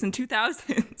 90s and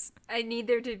 2000s. I need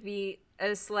there to be a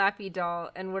Slappy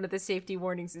doll, and one of the safety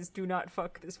warnings is do not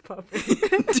fuck this puppet.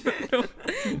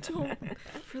 don't.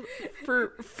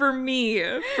 For me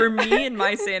and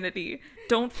my sanity,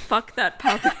 don't fuck that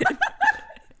puppet.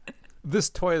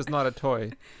 This toy is not a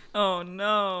toy. Oh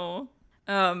no.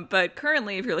 But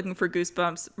currently, if you're looking for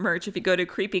Goosebumps merch, if you go to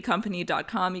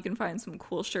creepycompany.com, you can find some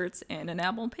cool shirts and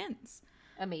enamel pins.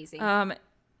 Amazing.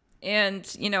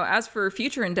 And, as for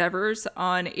future endeavors,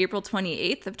 on April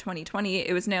 28th of 2020,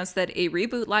 it was announced that a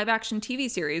reboot live-action TV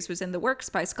series was in the works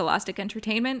by Scholastic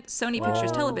Entertainment, Sony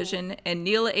Pictures Television, and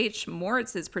Neil H.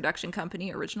 Moritz's production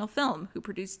company, Original Film, who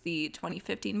produced the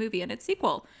 2015 movie and its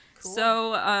sequel. Cool.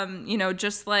 So,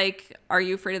 just like Are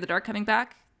You Afraid of the Dark coming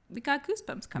back, we got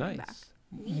Goosebumps coming back.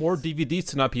 More DVDs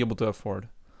to not be able to afford.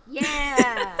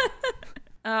 Yeah!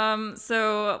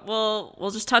 So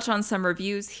we'll just touch on some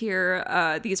reviews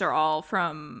here. These are all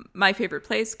from my favorite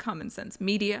place, Common Sense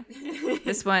Media.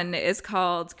 This one is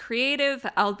called Creative,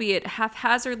 Albeit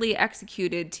Haphazardly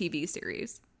Executed TV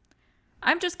Series.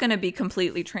 I'm just going to be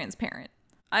completely transparent.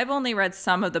 I've only read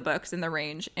some of the books in the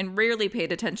range and rarely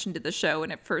paid attention to the show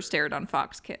when it first aired on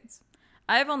Fox Kids.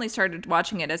 I've only started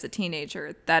watching it as a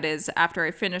teenager, that is, after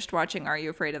I finished watching Are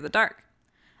You Afraid of the Dark?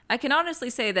 I can honestly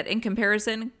say that in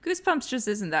comparison, Goosebumps just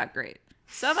isn't that great.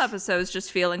 Some episodes just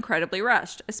feel incredibly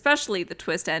rushed, especially the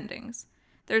twist endings.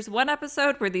 There's one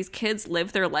episode where these kids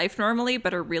live their life normally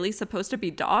but are really supposed to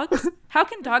be dogs? How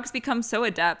can dogs become so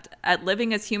adept at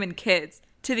living as human kids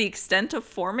to the extent of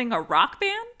forming a rock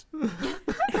band?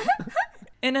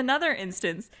 In another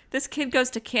instance, this kid goes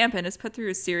to camp and is put through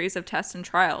a series of tests and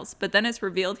trials, but then it's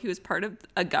revealed he was part of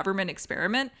a government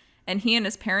experiment, and he and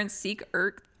his parents seek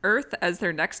Earth as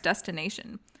their next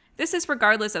destination. This is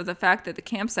regardless of the fact that the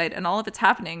campsite and all of its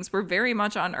happenings were very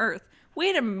much on Earth.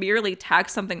 Way to merely tack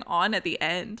something on at the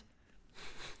end.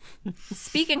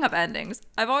 Speaking of endings,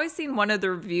 I've always seen one of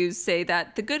the reviews say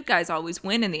that the good guys always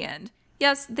win in the end.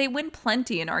 Yes, they win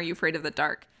plenty in Are You Afraid of the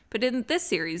Dark, but in this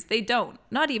series, they don't,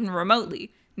 not even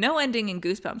remotely. No ending in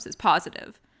Goosebumps is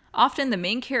positive. Often the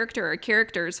main character or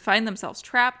characters find themselves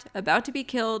trapped, about to be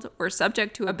killed, or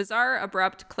subject to a bizarre,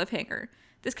 abrupt cliffhanger.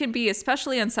 This can be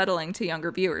especially unsettling to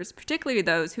younger viewers, particularly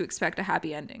those who expect a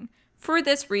happy ending. For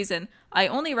this reason, I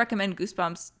only recommend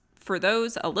Goosebumps for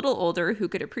those a little older who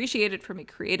could appreciate it from a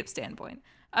creative standpoint.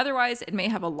 Otherwise, it may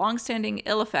have a long-standing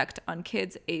ill effect on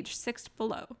kids age 6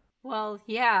 below. Well,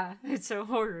 yeah, it's a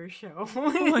horror show.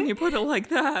 When you put it like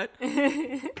that.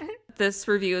 This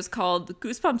review is called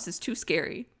Goosebumps is Too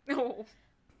Scary. Oh.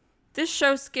 This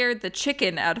show scared the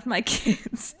chicken out of my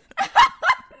kids.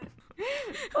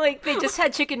 Like they just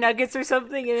had chicken nuggets or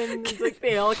something and it's like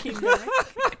they all came back.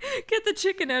 Get the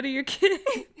chicken out of your kids.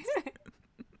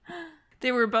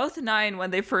 They were both 9 when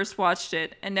they first watched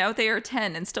it, and now they are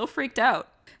 10 and still freaked out.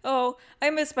 Oh, I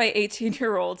miss my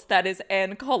 18-year-old. That is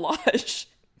Anne Collage.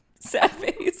 Sad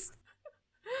face.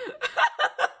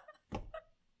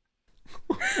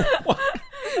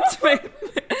 It's my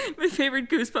favorite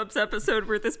Goosebumps episode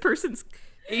where this person's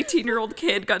 18-year-old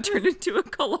kid got turned into a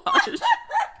collage.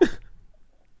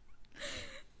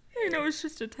 I know it's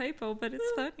just a typo, but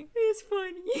it's funny. It's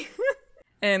funny.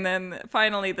 And then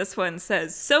finally this one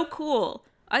says, so cool.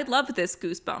 I love this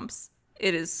Goosebumps.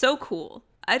 It is so cool.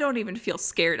 I don't even feel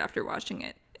scared after watching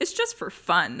it. It's just for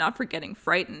fun, not for getting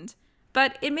frightened.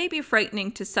 But it may be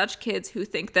frightening to such kids who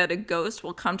think that a ghost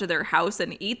will come to their house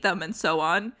and eat them and so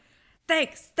on.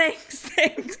 Thanks.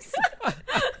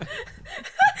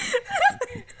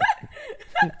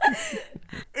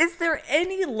 Is there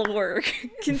any lore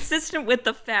consistent with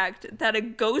the fact that a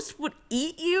ghost would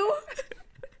eat you?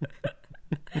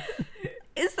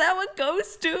 Is that what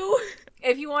ghosts do?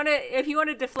 If you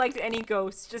wanna deflect any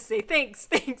ghosts, just say thanks.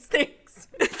 Thanks.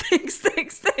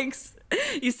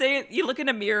 You say it, you look in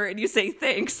a mirror and you say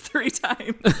thanks 3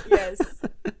 times. Yes.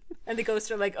 And the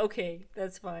ghosts are like, okay,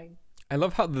 that's fine. I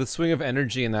love how the swing of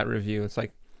energy in that review. It's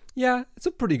like, yeah, it's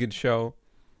a pretty good show.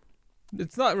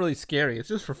 It's not really scary. It's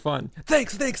just for fun.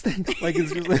 Thanks. Like,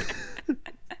 it's just like...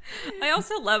 I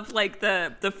also love, like,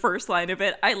 the first line of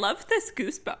it. I love this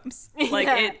Goosebumps. Like,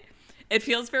 Yeah. it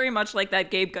feels very much like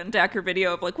that Gabe Gundacker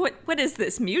video of, like, what is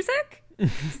this, music?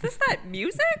 Is this that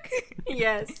music?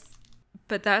 Yes.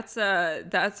 But that's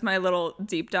my little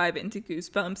deep dive into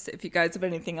Goosebumps. If you guys have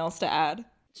anything else to add.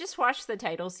 Just watch the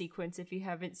title sequence if you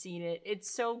haven't seen it.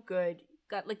 It's so good.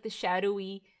 Got like the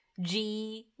shadowy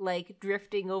G like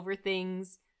drifting over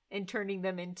things and turning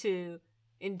them into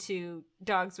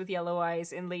dogs with yellow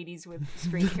eyes and ladies with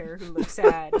straight hair who look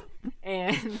sad.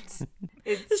 And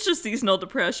It's just seasonal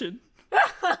depression.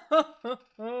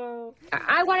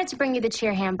 I wanted to bring you the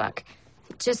cheer handbook.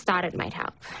 Just thought it might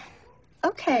help.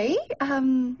 Okay,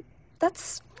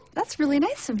 that's really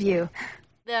nice of you.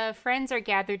 the friends are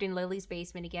gathered in Lily's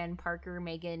basement again, Parker,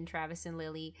 Megan, Travis, and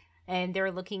Lily, and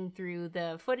they're looking through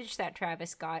the footage that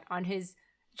Travis got on his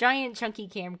giant chunky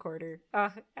camcorder.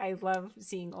 I love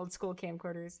seeing old school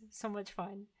camcorders. So much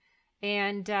fun.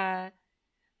 And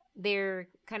they're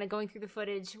kind of going through the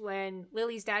footage when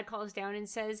Lily's dad calls down and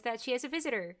says that she has a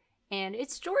visitor, and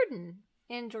it's Jordan.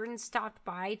 And Jordan stopped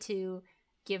by to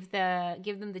give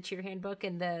them the cheer handbook,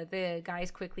 and the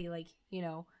guys quickly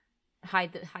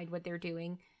hide what they're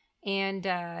doing.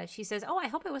 And she says, "Oh, I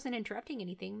hope I wasn't interrupting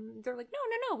anything." They're like,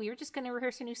 No, we were just gonna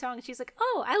rehearse a new song. And she's like,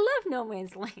 "Oh, I love No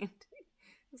Man's Land."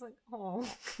 It's like, oh.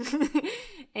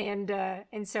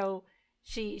 and so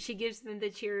she gives them the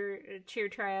cheer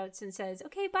tryouts and says,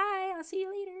 "Okay, bye, I'll see you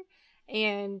later."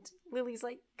 And Lily's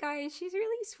like, "Guys, she's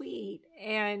really sweet."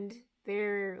 And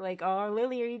they're like, "Oh,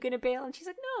 Lily, are you gonna bail?" And she's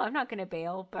like, "No, I'm not gonna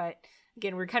bail." But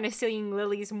again, we're kind of seeing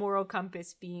Lily's moral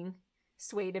compass being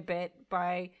swayed a bit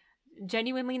by a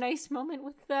genuinely nice moment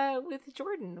with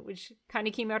Jordan, which kind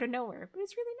of came out of nowhere, but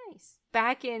it's really nice.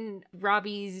 Back in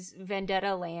Robbie's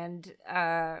vendetta land,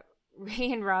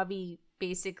 Ray and Robbie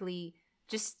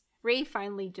Ray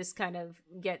finally just kind of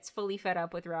gets fully fed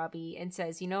up with Robbie and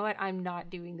says, "You know what? I'm not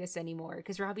doing this anymore."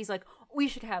 Because Robbie's like, "We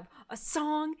should have a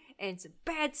song and some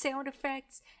bad sound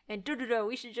effects and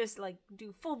we should just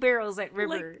do full barrels at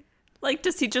River." Like,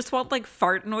 does he just want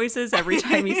fart noises every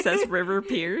time he says River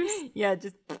Piers? Yeah,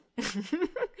 just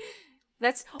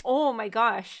that's, oh my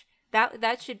gosh.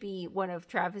 That should be one of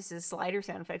Travis's slider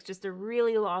sound effects, just a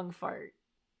really long fart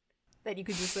that you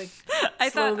could just I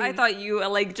thought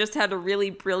you just had a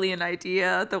really brilliant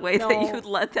idea the way that you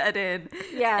let that in.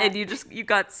 Yeah. And you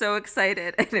got so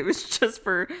excited and it was just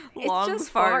for long it's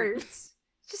just farts. It's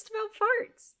just about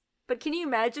farts. But can you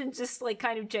imagine just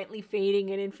kind of gently fading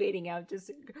in and fading out, just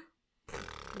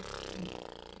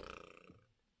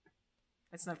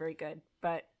that's not very good,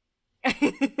 but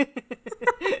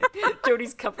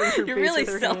Jodi's covering her You're face really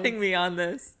with her selling hands. me on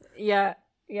this. Yeah,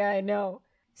 I know.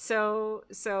 So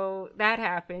that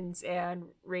happens, and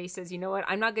Ray says, "You know what?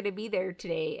 I'm not going to be there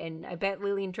today, and I bet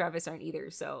Lily and Travis aren't either,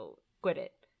 so quit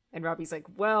it." And Robbie's like,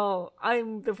 "Well,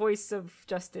 I'm the voice of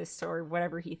justice," or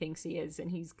whatever he thinks he is,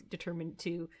 and he's determined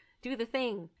to do the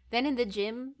thing. Then in the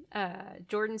gym,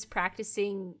 Jordan's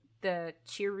practicing the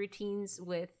cheer routines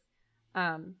with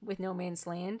No Man's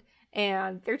Land,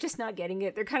 and they're just not getting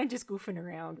it. They're kind of just goofing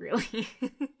around, really.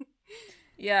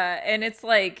 Yeah, and it's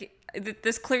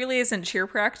this clearly isn't cheer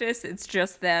practice. It's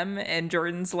just them, and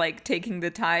Jordan's taking the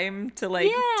time to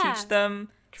teach them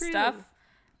stuff.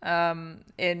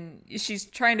 And she's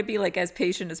trying to be as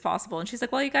patient as possible. And she's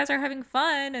like, "Well, you guys are having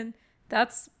fun, and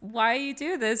that's why you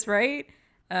do this, right?"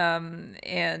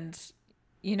 And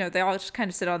they all just kind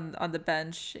of sit on the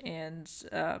bench, and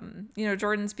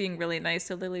Jordan's being really nice.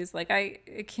 So Lily's like, I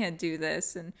can't do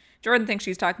this, and Jordan thinks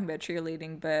she's talking about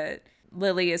cheerleading, but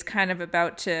Lily is kind of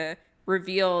about to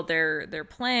reveal their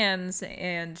plans,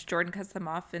 and Jordan cuts them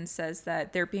off and says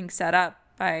that they're being set up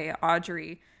by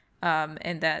Audrey,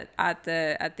 and that at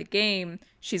the game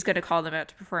she's going to call them out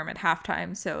to perform at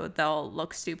halftime, so they'll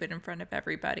look stupid in front of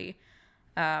everybody.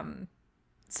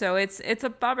 So it's a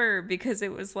bummer because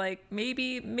it was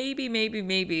maybe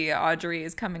Audrey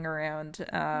is coming around.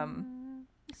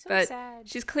 But sad.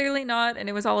 She's clearly not, and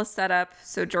it was all a setup.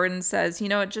 So Jordan says, "You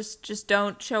know what, just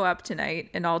don't show up tonight,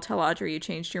 and I'll tell Audrey you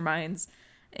changed your minds.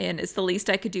 And it's the least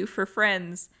I could do for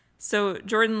friends." So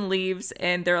Jordan leaves,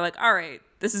 and they're like, "All right,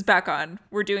 this is back on.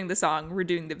 We're doing the song. We're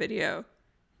doing the video."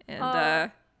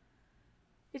 And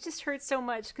it just hurts so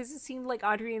much because it seemed like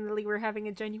Audrey and Lily were having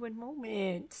a genuine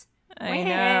moment.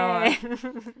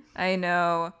 I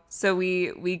know. So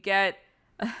we get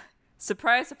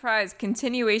surprise, surprise,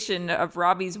 continuation of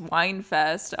Robbie's wine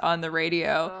fest on the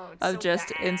radio of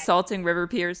just insulting River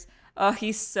Pierce. Oh,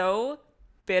 he's so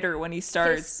bitter when he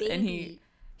starts, and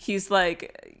he's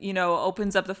like,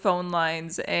 opens up the phone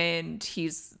lines, and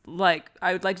he's like,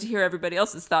 I would like to hear everybody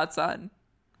else's thoughts on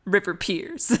River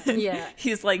Pierce. Yeah.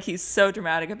 he's so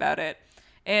dramatic about it.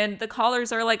 And the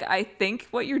callers are like, I think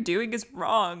what you're doing is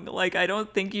wrong. Like, I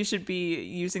don't think you should be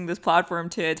using this platform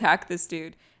to attack this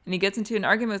dude. And he gets into an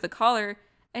argument with the caller,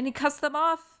 and he cuts them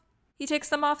off. He takes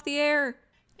them off the air.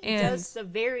 He does the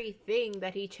very thing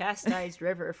that he chastised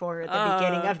River for at the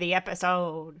beginning of the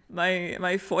episode.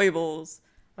 My foibles.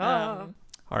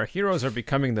 Our heroes are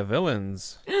becoming the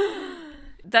villains.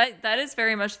 That is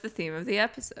very much the theme of the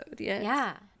episode, yes.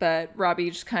 Yeah. But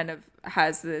Robbie just kind of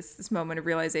has this moment of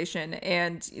realization,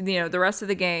 and the rest of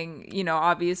the gang,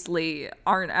 obviously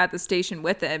aren't at the station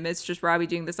with him. It's just Robbie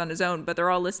doing this on his own, but they're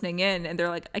all listening in, and they're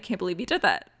like, I can't believe he did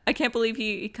that. I can't believe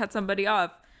he cut somebody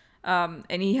off.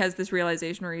 And he has this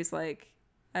realization where he's like,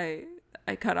 I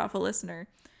cut off a listener.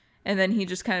 And then he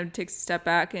just kind of takes a step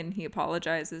back and he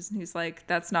apologizes, and he's like,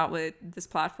 that's not what this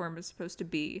platform is supposed to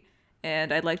be.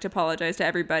 And I'd like to apologize to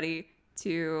everybody,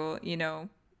 to,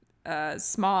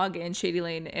 Smog and Shady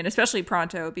Lane, and especially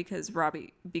Pronto, because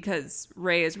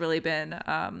Ray has really been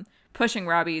pushing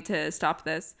Robbie to stop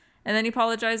this. And then he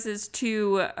apologizes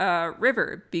to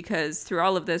River, because through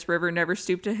all of this, River never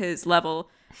stooped to his level.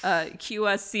 Cue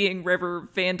us seeing River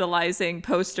vandalizing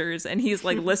posters, and he's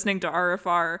like listening to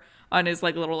RFR on his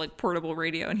like little like portable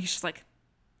radio, and he's just like,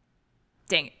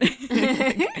 dang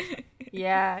it.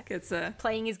 Yeah, it's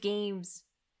playing his games.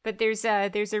 But there's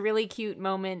a really cute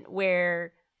moment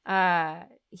where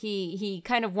he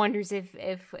kind of wonders if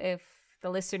the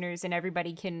listeners and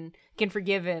everybody can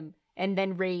forgive him, and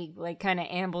then Ray like kind of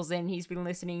ambles in. He's been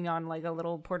listening on like a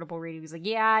little portable radio. He's like,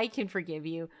 yeah, I can forgive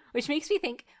you, which makes me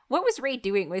think, what was Ray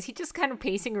doing? Was he just kind of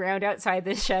pacing around outside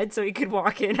the shed so he could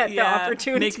walk in at the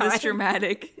opportune make time? This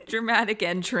dramatic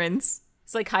entrance.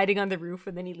 It's like hiding on the roof,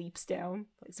 and then he leaps down.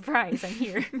 Like, surprise, I'm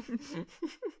here.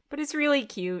 But it's really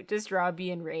cute. Just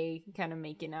Robbie and Ray kind of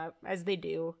making up, as they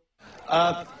do.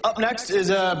 Up next is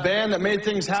a band that made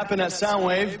things happen at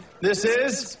Soundwave. This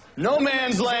is No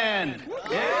Man's Land.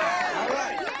 Yeah! All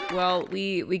right. Well,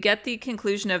 we get the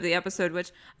conclusion of the episode,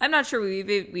 which I'm not sure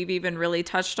we've even really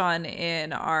touched on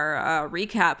in our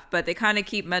recap, but they kind of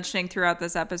keep mentioning throughout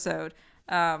this episode.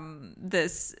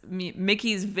 This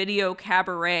Mickey's Video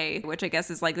Cabaret, which I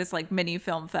guess is like this like mini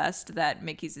film fest that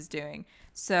Mickey's is doing.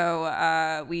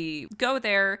 So we go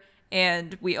there,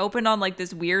 and we open on like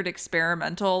this weird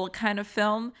experimental kind of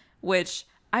film, which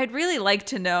I'd really like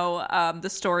to know the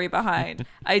story behind.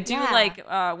 I do like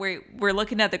we're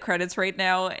looking at the credits right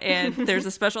now, and there's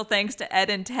a special thanks to Ed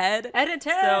and Ted. Ed and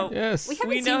Ted. So yes, we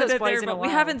haven't seen those boys in a while.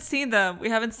 We haven't seen them. We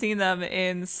haven't seen them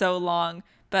in so long.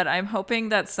 But I'm hoping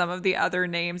that some of the other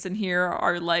names in here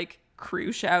are like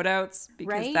crew shout outs,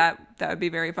 because that would be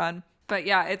very fun. But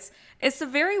yeah, it's a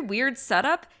very weird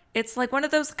setup. It's like one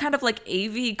of those kind of like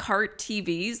AV cart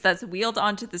TVs that's wheeled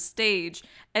onto the stage.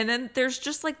 And then there's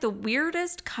just like the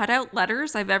weirdest cutout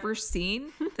letters I've ever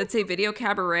seen that say Video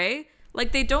Cabaret.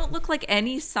 Like, they don't look like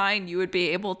any sign you would be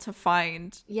able to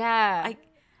find. Yeah.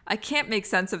 I can't make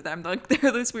sense of them. Like,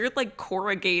 they're this weird, like,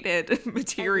 corrugated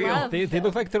material. They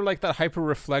look like they're like that hyper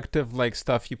reflective like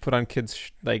stuff you put on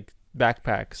kids like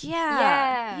backpacks.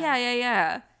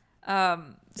 Yeah.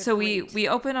 So we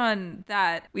open on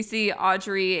that. We see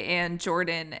Audrey and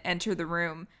Jordan enter the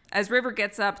room as River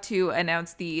gets up to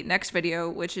announce the next video,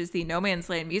 which is the No Man's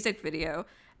Land music video,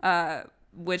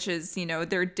 which is,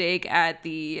 their dig at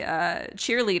the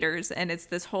cheerleaders. And it's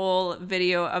this whole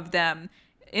video of them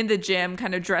in the gym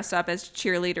kind of dressed up as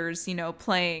cheerleaders,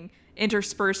 playing,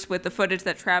 interspersed with the footage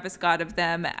that Travis got of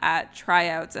them at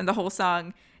tryouts. And the whole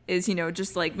song is,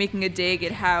 just like making a dig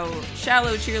at how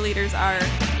shallow cheerleaders are.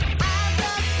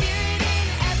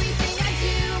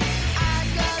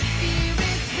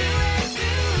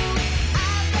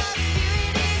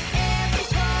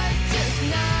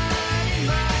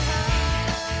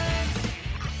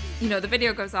 The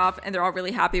video goes off and they're all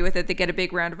really happy with it. They get a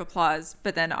big round of applause.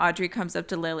 But then Audrey comes up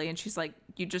to Lily and she's like,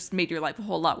 you just made your life a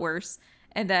whole lot worse.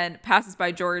 And then passes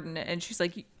by Jordan and she's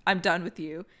like, I'm done with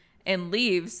you, and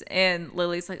leaves. And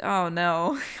Lily's like, oh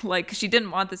no, like she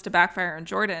didn't want this to backfire on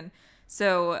Jordan.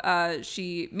 So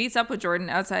she meets up with Jordan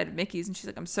outside of Mickey's and she's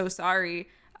like, I'm so sorry.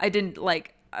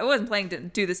 I wasn't planning to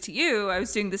do this to you. I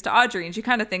was doing this to Audrey. And she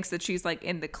kind of thinks that she's like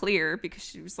in the clear because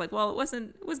she was like, well, it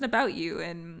wasn't about you.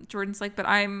 And Jordan's like, but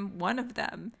I'm one of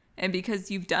them. And because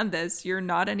you've done this, you're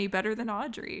not any better than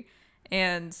Audrey.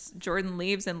 And Jordan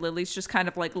leaves and Lily's just kind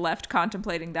of like left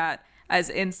contemplating that, as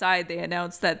inside they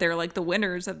announce that they're like the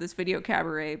winners of this video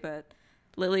cabaret, but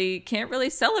Lily can't really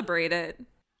celebrate it.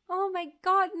 Oh my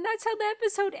god, and that's how the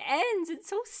episode ends. It's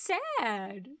so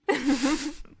sad.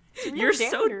 You're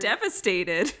so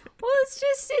devastated. Well, it's...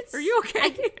 Are you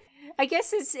okay? I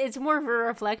guess it's more of a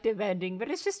reflective ending, but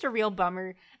it's just a real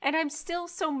bummer. And I'm still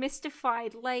so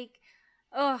mystified, like,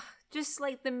 just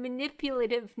like the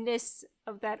manipulativeness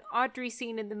of that Audrey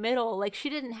scene in the middle. Like, she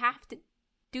didn't have to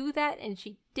do that, and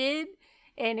she did.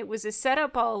 And it was a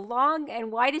setup all along.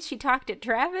 And why did she talk to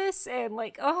Travis? And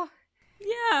like,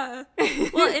 yeah.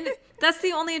 Well, and that's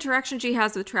the only interaction she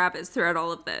has with Travis throughout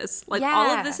all of this. Like,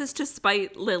 all of this is to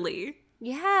spite Lily.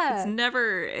 Yeah.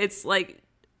 It's like,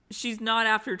 she's not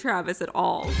after Travis at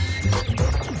all.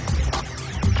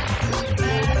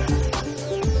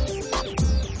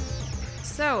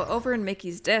 So, over in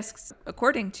Mickey's Discs,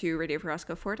 according to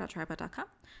RadioFrosco4.tripod.com,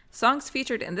 songs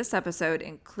featured in this episode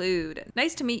include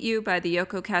Nice to Meet You by the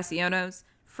Yoko Cassionos,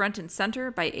 Front and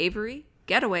Center by Avery,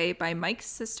 Getaway by Mike's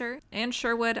Sister, and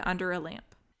Sherwood Under a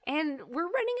Lamp. And we're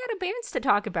running out of bands to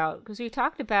talk about, because we've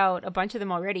talked about a bunch of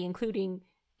them already, including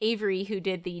Avery, who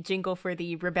did the jingle for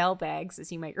the Rebel Bags,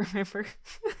 as you might remember.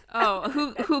 Oh,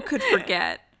 who could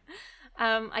forget?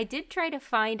 I did try to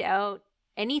find out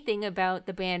anything about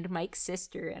the band Mike's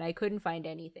Sister, and I couldn't find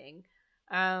anything.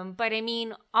 But I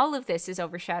mean, all of this is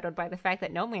overshadowed by the fact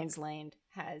that No Man's Land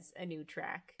has a new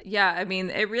track. Yeah, I mean,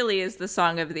 it really is the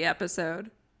song of the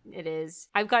episode. It is.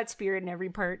 I've got spirit in every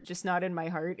part, just not in my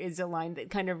heart, is a line that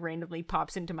kind of randomly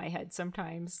pops into my head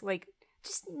sometimes. Like,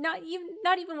 just not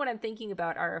even when I'm thinking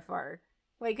about RFR.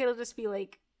 Like, it'll just be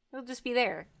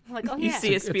there. I'm like, oh yeah. You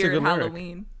see a Spirit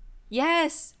Halloween.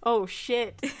 Yes. Oh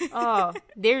shit. Oh,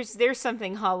 there's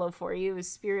something hollow for you.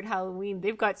 Is Spirit Halloween?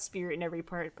 They've got spirit in every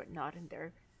part, but not in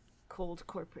their cold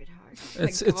corporate heart.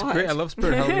 It's great. I love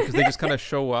Spirit Halloween because they just kind of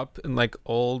show up in like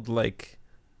old like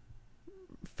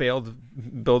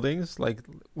failed buildings, like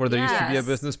where there used to be a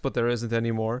business, but there isn't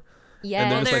anymore. Yeah.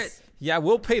 And they're just like, yeah,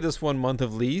 we'll pay this 1 month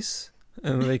of lease.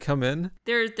 And they come in.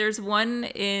 There's one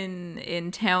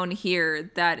in town here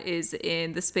that is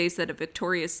in the space that a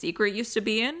Victoria's Secret used to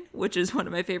be in, which is one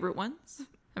of my favorite ones.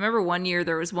 I remember one year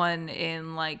there was one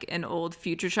in like an old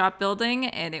Future Shop building,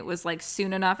 and it was like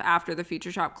soon enough after the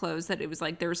Future Shop closed that it was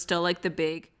like there were still like the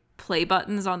big play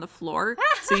buttons on the floor.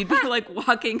 So you'd be like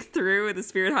walking through with the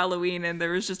Spirit Halloween, and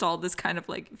there was just all this kind of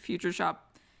like Future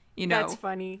Shop, that's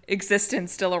funny,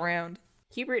 existence still around.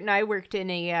 Hubert and I worked in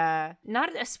a,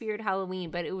 not a Spirit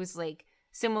Halloween, but it was like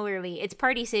similarly, it's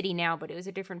Party City now, but it was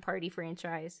a different party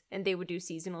franchise, and they would do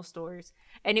seasonal stores.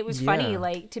 And it was funny,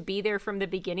 like, to be there from the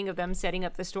beginning of them setting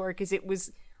up the store, because it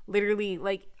was literally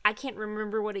like, I can't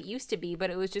remember what it used to be, but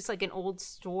it was just like an old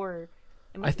store.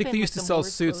 I think they used to sell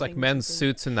suits, like men's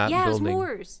suits in that building. Yeah, it was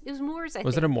Moores. It was Moores, I think.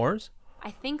 Was it a Moores?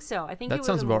 I think so. I think that it was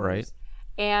sounds about right.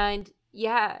 And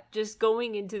yeah, just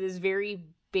going into this very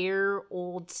bare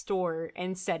old store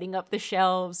and setting up the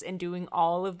shelves and doing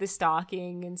all of the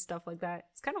stocking and stuff like that.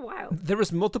 It's kind of wild. There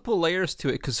was multiple layers to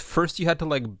it, because first you had to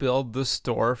like build the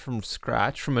store from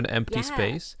scratch from an empty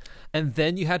space, and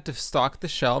then you had to stock the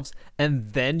shelves,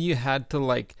 and then you had to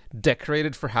like decorate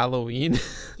it for Halloween.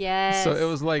 Yes. So it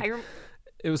was like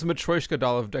it was a Matryoshka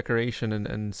doll of decoration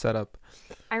and setup.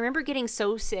 I remember getting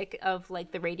so sick of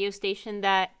like the radio station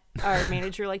that our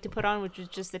manager liked to put on, which was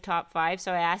just the top 5.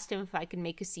 So I asked him if I could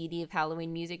make a CD of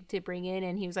Halloween music to bring in,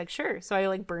 and he was like, sure. So I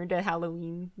like burned a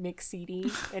Halloween mix CD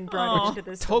and brought it into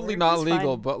the store. Totally not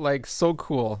legal, but like so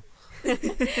cool.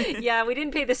 Yeah, we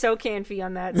didn't pay the SOCAN fee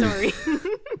on that. Sorry.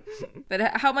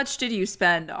 But how much did you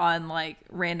spend on like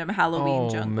random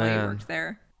Halloween junk while you worked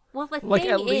there? Well, the like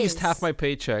thing at least is, half my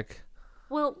paycheck.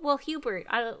 Well, Hubert,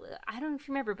 I don't know if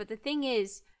you remember, but the thing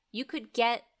is, you could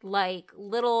get like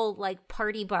little like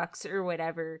party bucks or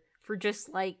whatever for just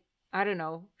like, I don't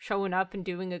know, showing up and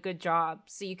doing a good job.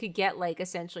 So you could get like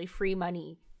essentially free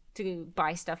money to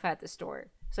buy stuff at the store.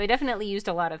 So I definitely used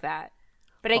a lot of that.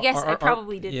 But I guess I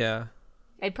probably did. Yeah.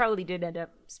 I probably did end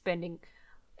up spending,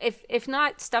 if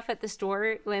not stuff at the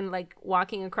store, then like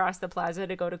walking across the plaza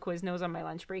to go to Quiznos on my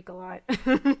lunch break a lot.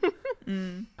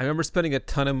 I remember spending a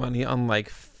ton of money on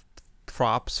like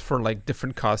props for like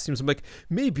different costumes. I'm like,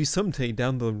 maybe someday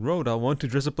down the road I'll want to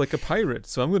dress up like a pirate,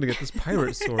 so I'm going to get this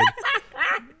pirate sword.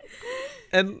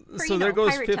 And so there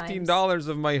goes $15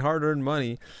 of my hard-earned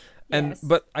money. And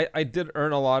but I did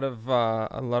earn a lot of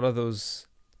those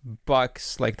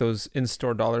bucks, like those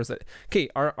in-store dollars. That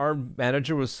our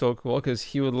manager was so cool, because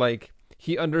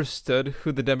he understood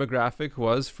who the demographic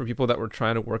was for people that were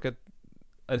trying to work at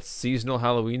a seasonal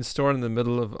Halloween store in the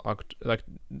middle of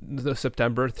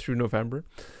September through November.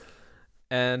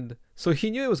 And so he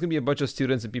knew it was going to be a bunch of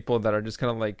students and people that are just kind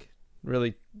of like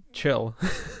really chill.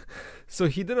 So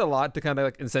he did a lot to kind of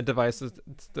like incentivize us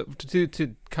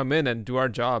to come in and do our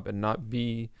job and not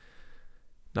be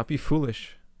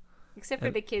foolish. Except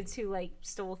for the kids who like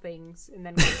stole things and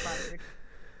then got fired.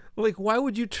 Like, why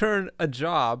would you turn a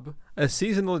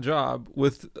seasonal job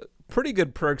with pretty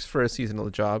good perks for a seasonal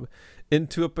job,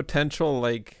 into a potential,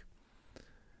 like,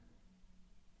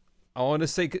 I want to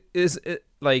say, is it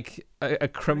like a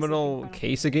criminal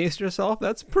case against yourself?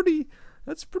 That's pretty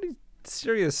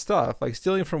serious stuff. Like,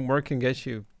 stealing from work can get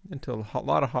you into a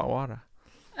lot of hot water.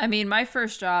 I mean, my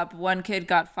first job, one kid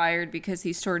got fired because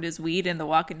he stored his weed in the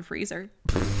walk-in freezer.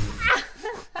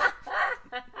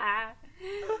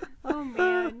 Oh,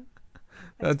 man.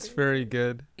 That's very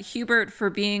good. Hubert,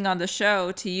 for being on the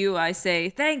show, to you, I say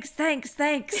thanks. Do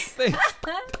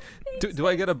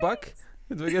I get a buck?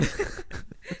 Do I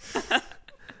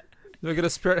get a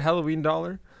Spirit Halloween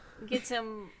 $1? Get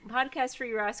some podcast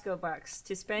free Roscoe bucks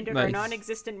to spend at our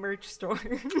non-existent merch store.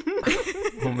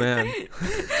 Oh man,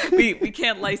 we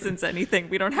can't license anything.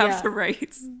 We don't have the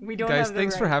rights. We don't. Guys, have the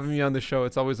thanks for rights. having me on the show.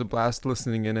 It's always a blast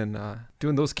listening in and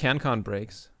doing those CanCon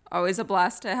breaks. Always a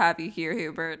blast to have you here,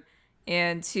 Hubert.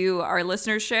 And to our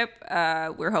listenership,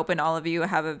 we're hoping all of you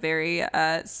have a very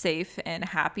safe and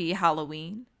happy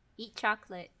Halloween. Eat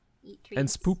chocolate. Eat treats. And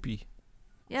spoopy.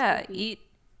 Yeah, Eat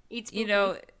spoopy. You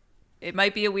know, it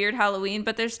might be a weird Halloween,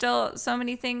 but there's still so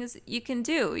many things you can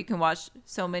do. You can watch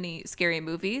so many scary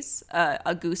movies,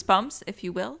 a Goosebumps, if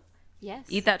you will. Yes.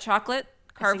 Eat that chocolate,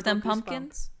 carve them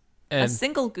pumpkins. And a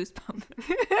single goosebump.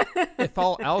 If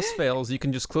all else fails, you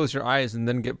can just close your eyes and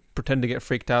then pretend to get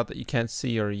freaked out that you can't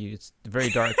see or it's very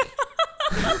dark.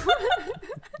 What?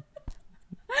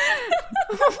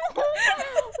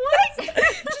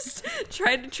 Just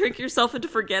try to trick yourself into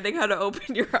forgetting how to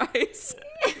open your eyes.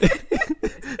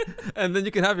 And then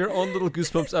you can have your own little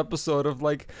Goosebumps episode of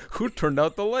like, who turned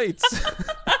out the lights?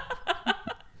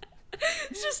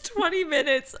 Just 20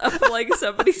 minutes of like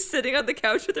somebody sitting on the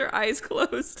couch with their eyes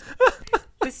closed.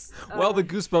 While the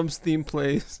Goosebumps theme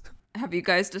plays. Have you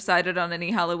guys decided on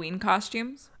any Halloween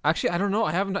costumes? Actually, I don't know.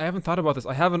 I haven't thought about this.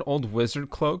 I have an old wizard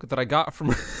cloak that I got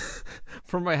from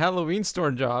from my Halloween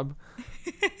store job.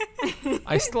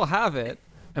 I still have it.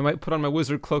 I might put on my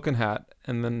wizard cloak and hat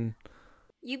and then...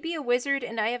 You be a wizard,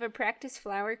 and I have a practice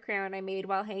flower crown I made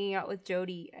while hanging out with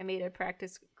Jody. I made a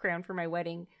practice crown for my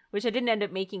wedding, which I didn't end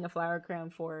up making a flower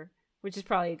crown for, which is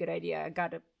probably a good idea. I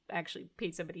got to actually pay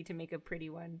somebody to make a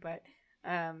pretty one, but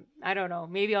I don't know.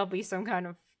 Maybe I'll be some kind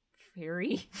of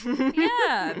fairy.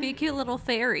 Yeah, be a cute little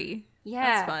fairy. Yeah.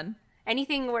 That's fun.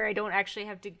 Anything where I don't actually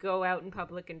have to go out in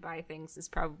public and buy things is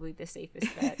probably the safest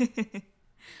bet.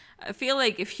 I feel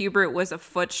like if Hubert was a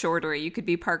foot shorter, you could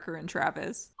be Parker and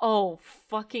Travis. Oh,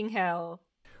 fucking hell.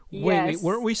 Wait,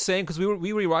 weren't we saying, because we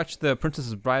rewatched The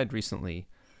Princess's Bride recently.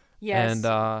 Yes.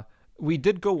 And we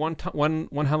did go one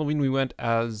Halloween, we went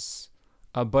as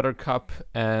Buttercup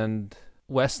and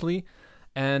Wesley.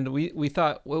 And we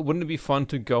thought, well, wouldn't it be fun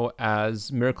to go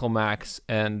as Miracle Max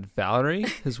and Valerie,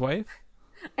 his wife?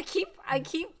 I keep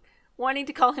wanting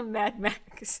to call him Mad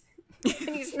Max.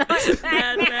 And he's not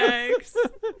Mad Max.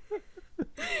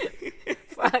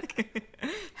 Fuck.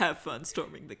 Have fun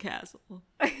storming the castle.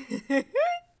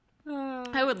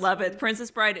 I would love it.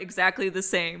 Princess Bride, exactly the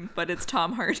same, but it's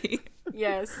Tom Hardy.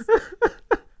 Yes.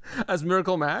 As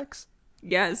Miracle Max?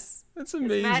 Yes. That's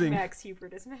amazing. It's Mad Max.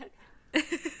 Hubert is Mad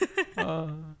Max.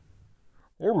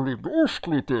 Only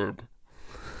ghostly did.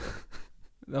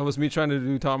 That was me trying to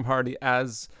do Tom Hardy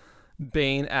as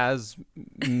Bane as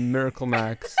Miracle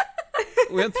Max.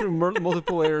 We went through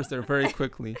multiple layers there very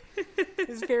quickly.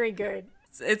 It's very good.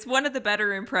 It's one of the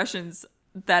better impressions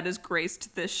that has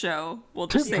graced this show. We'll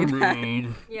just say that.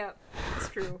 Yep, it's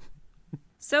true.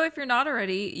 So if you're not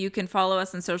already, you can follow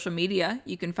us on social media.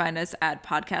 You can find us at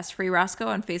Podcast Free Roscoe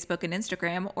on Facebook and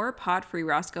Instagram, or Pod Free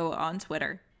Roscoe on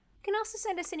Twitter. You can also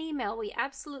send us an email. We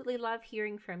absolutely love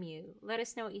hearing from you. Let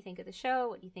us know what you think of the show,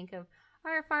 what you think of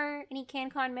RFR, any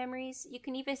CanCon memories. You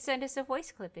can even send us a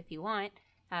voice clip if you want.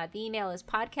 The email is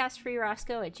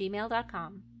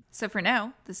podcastfreeroscoe@gmail.com. So for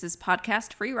now, this is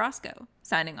Podcast Free Roscoe,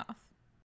 signing off.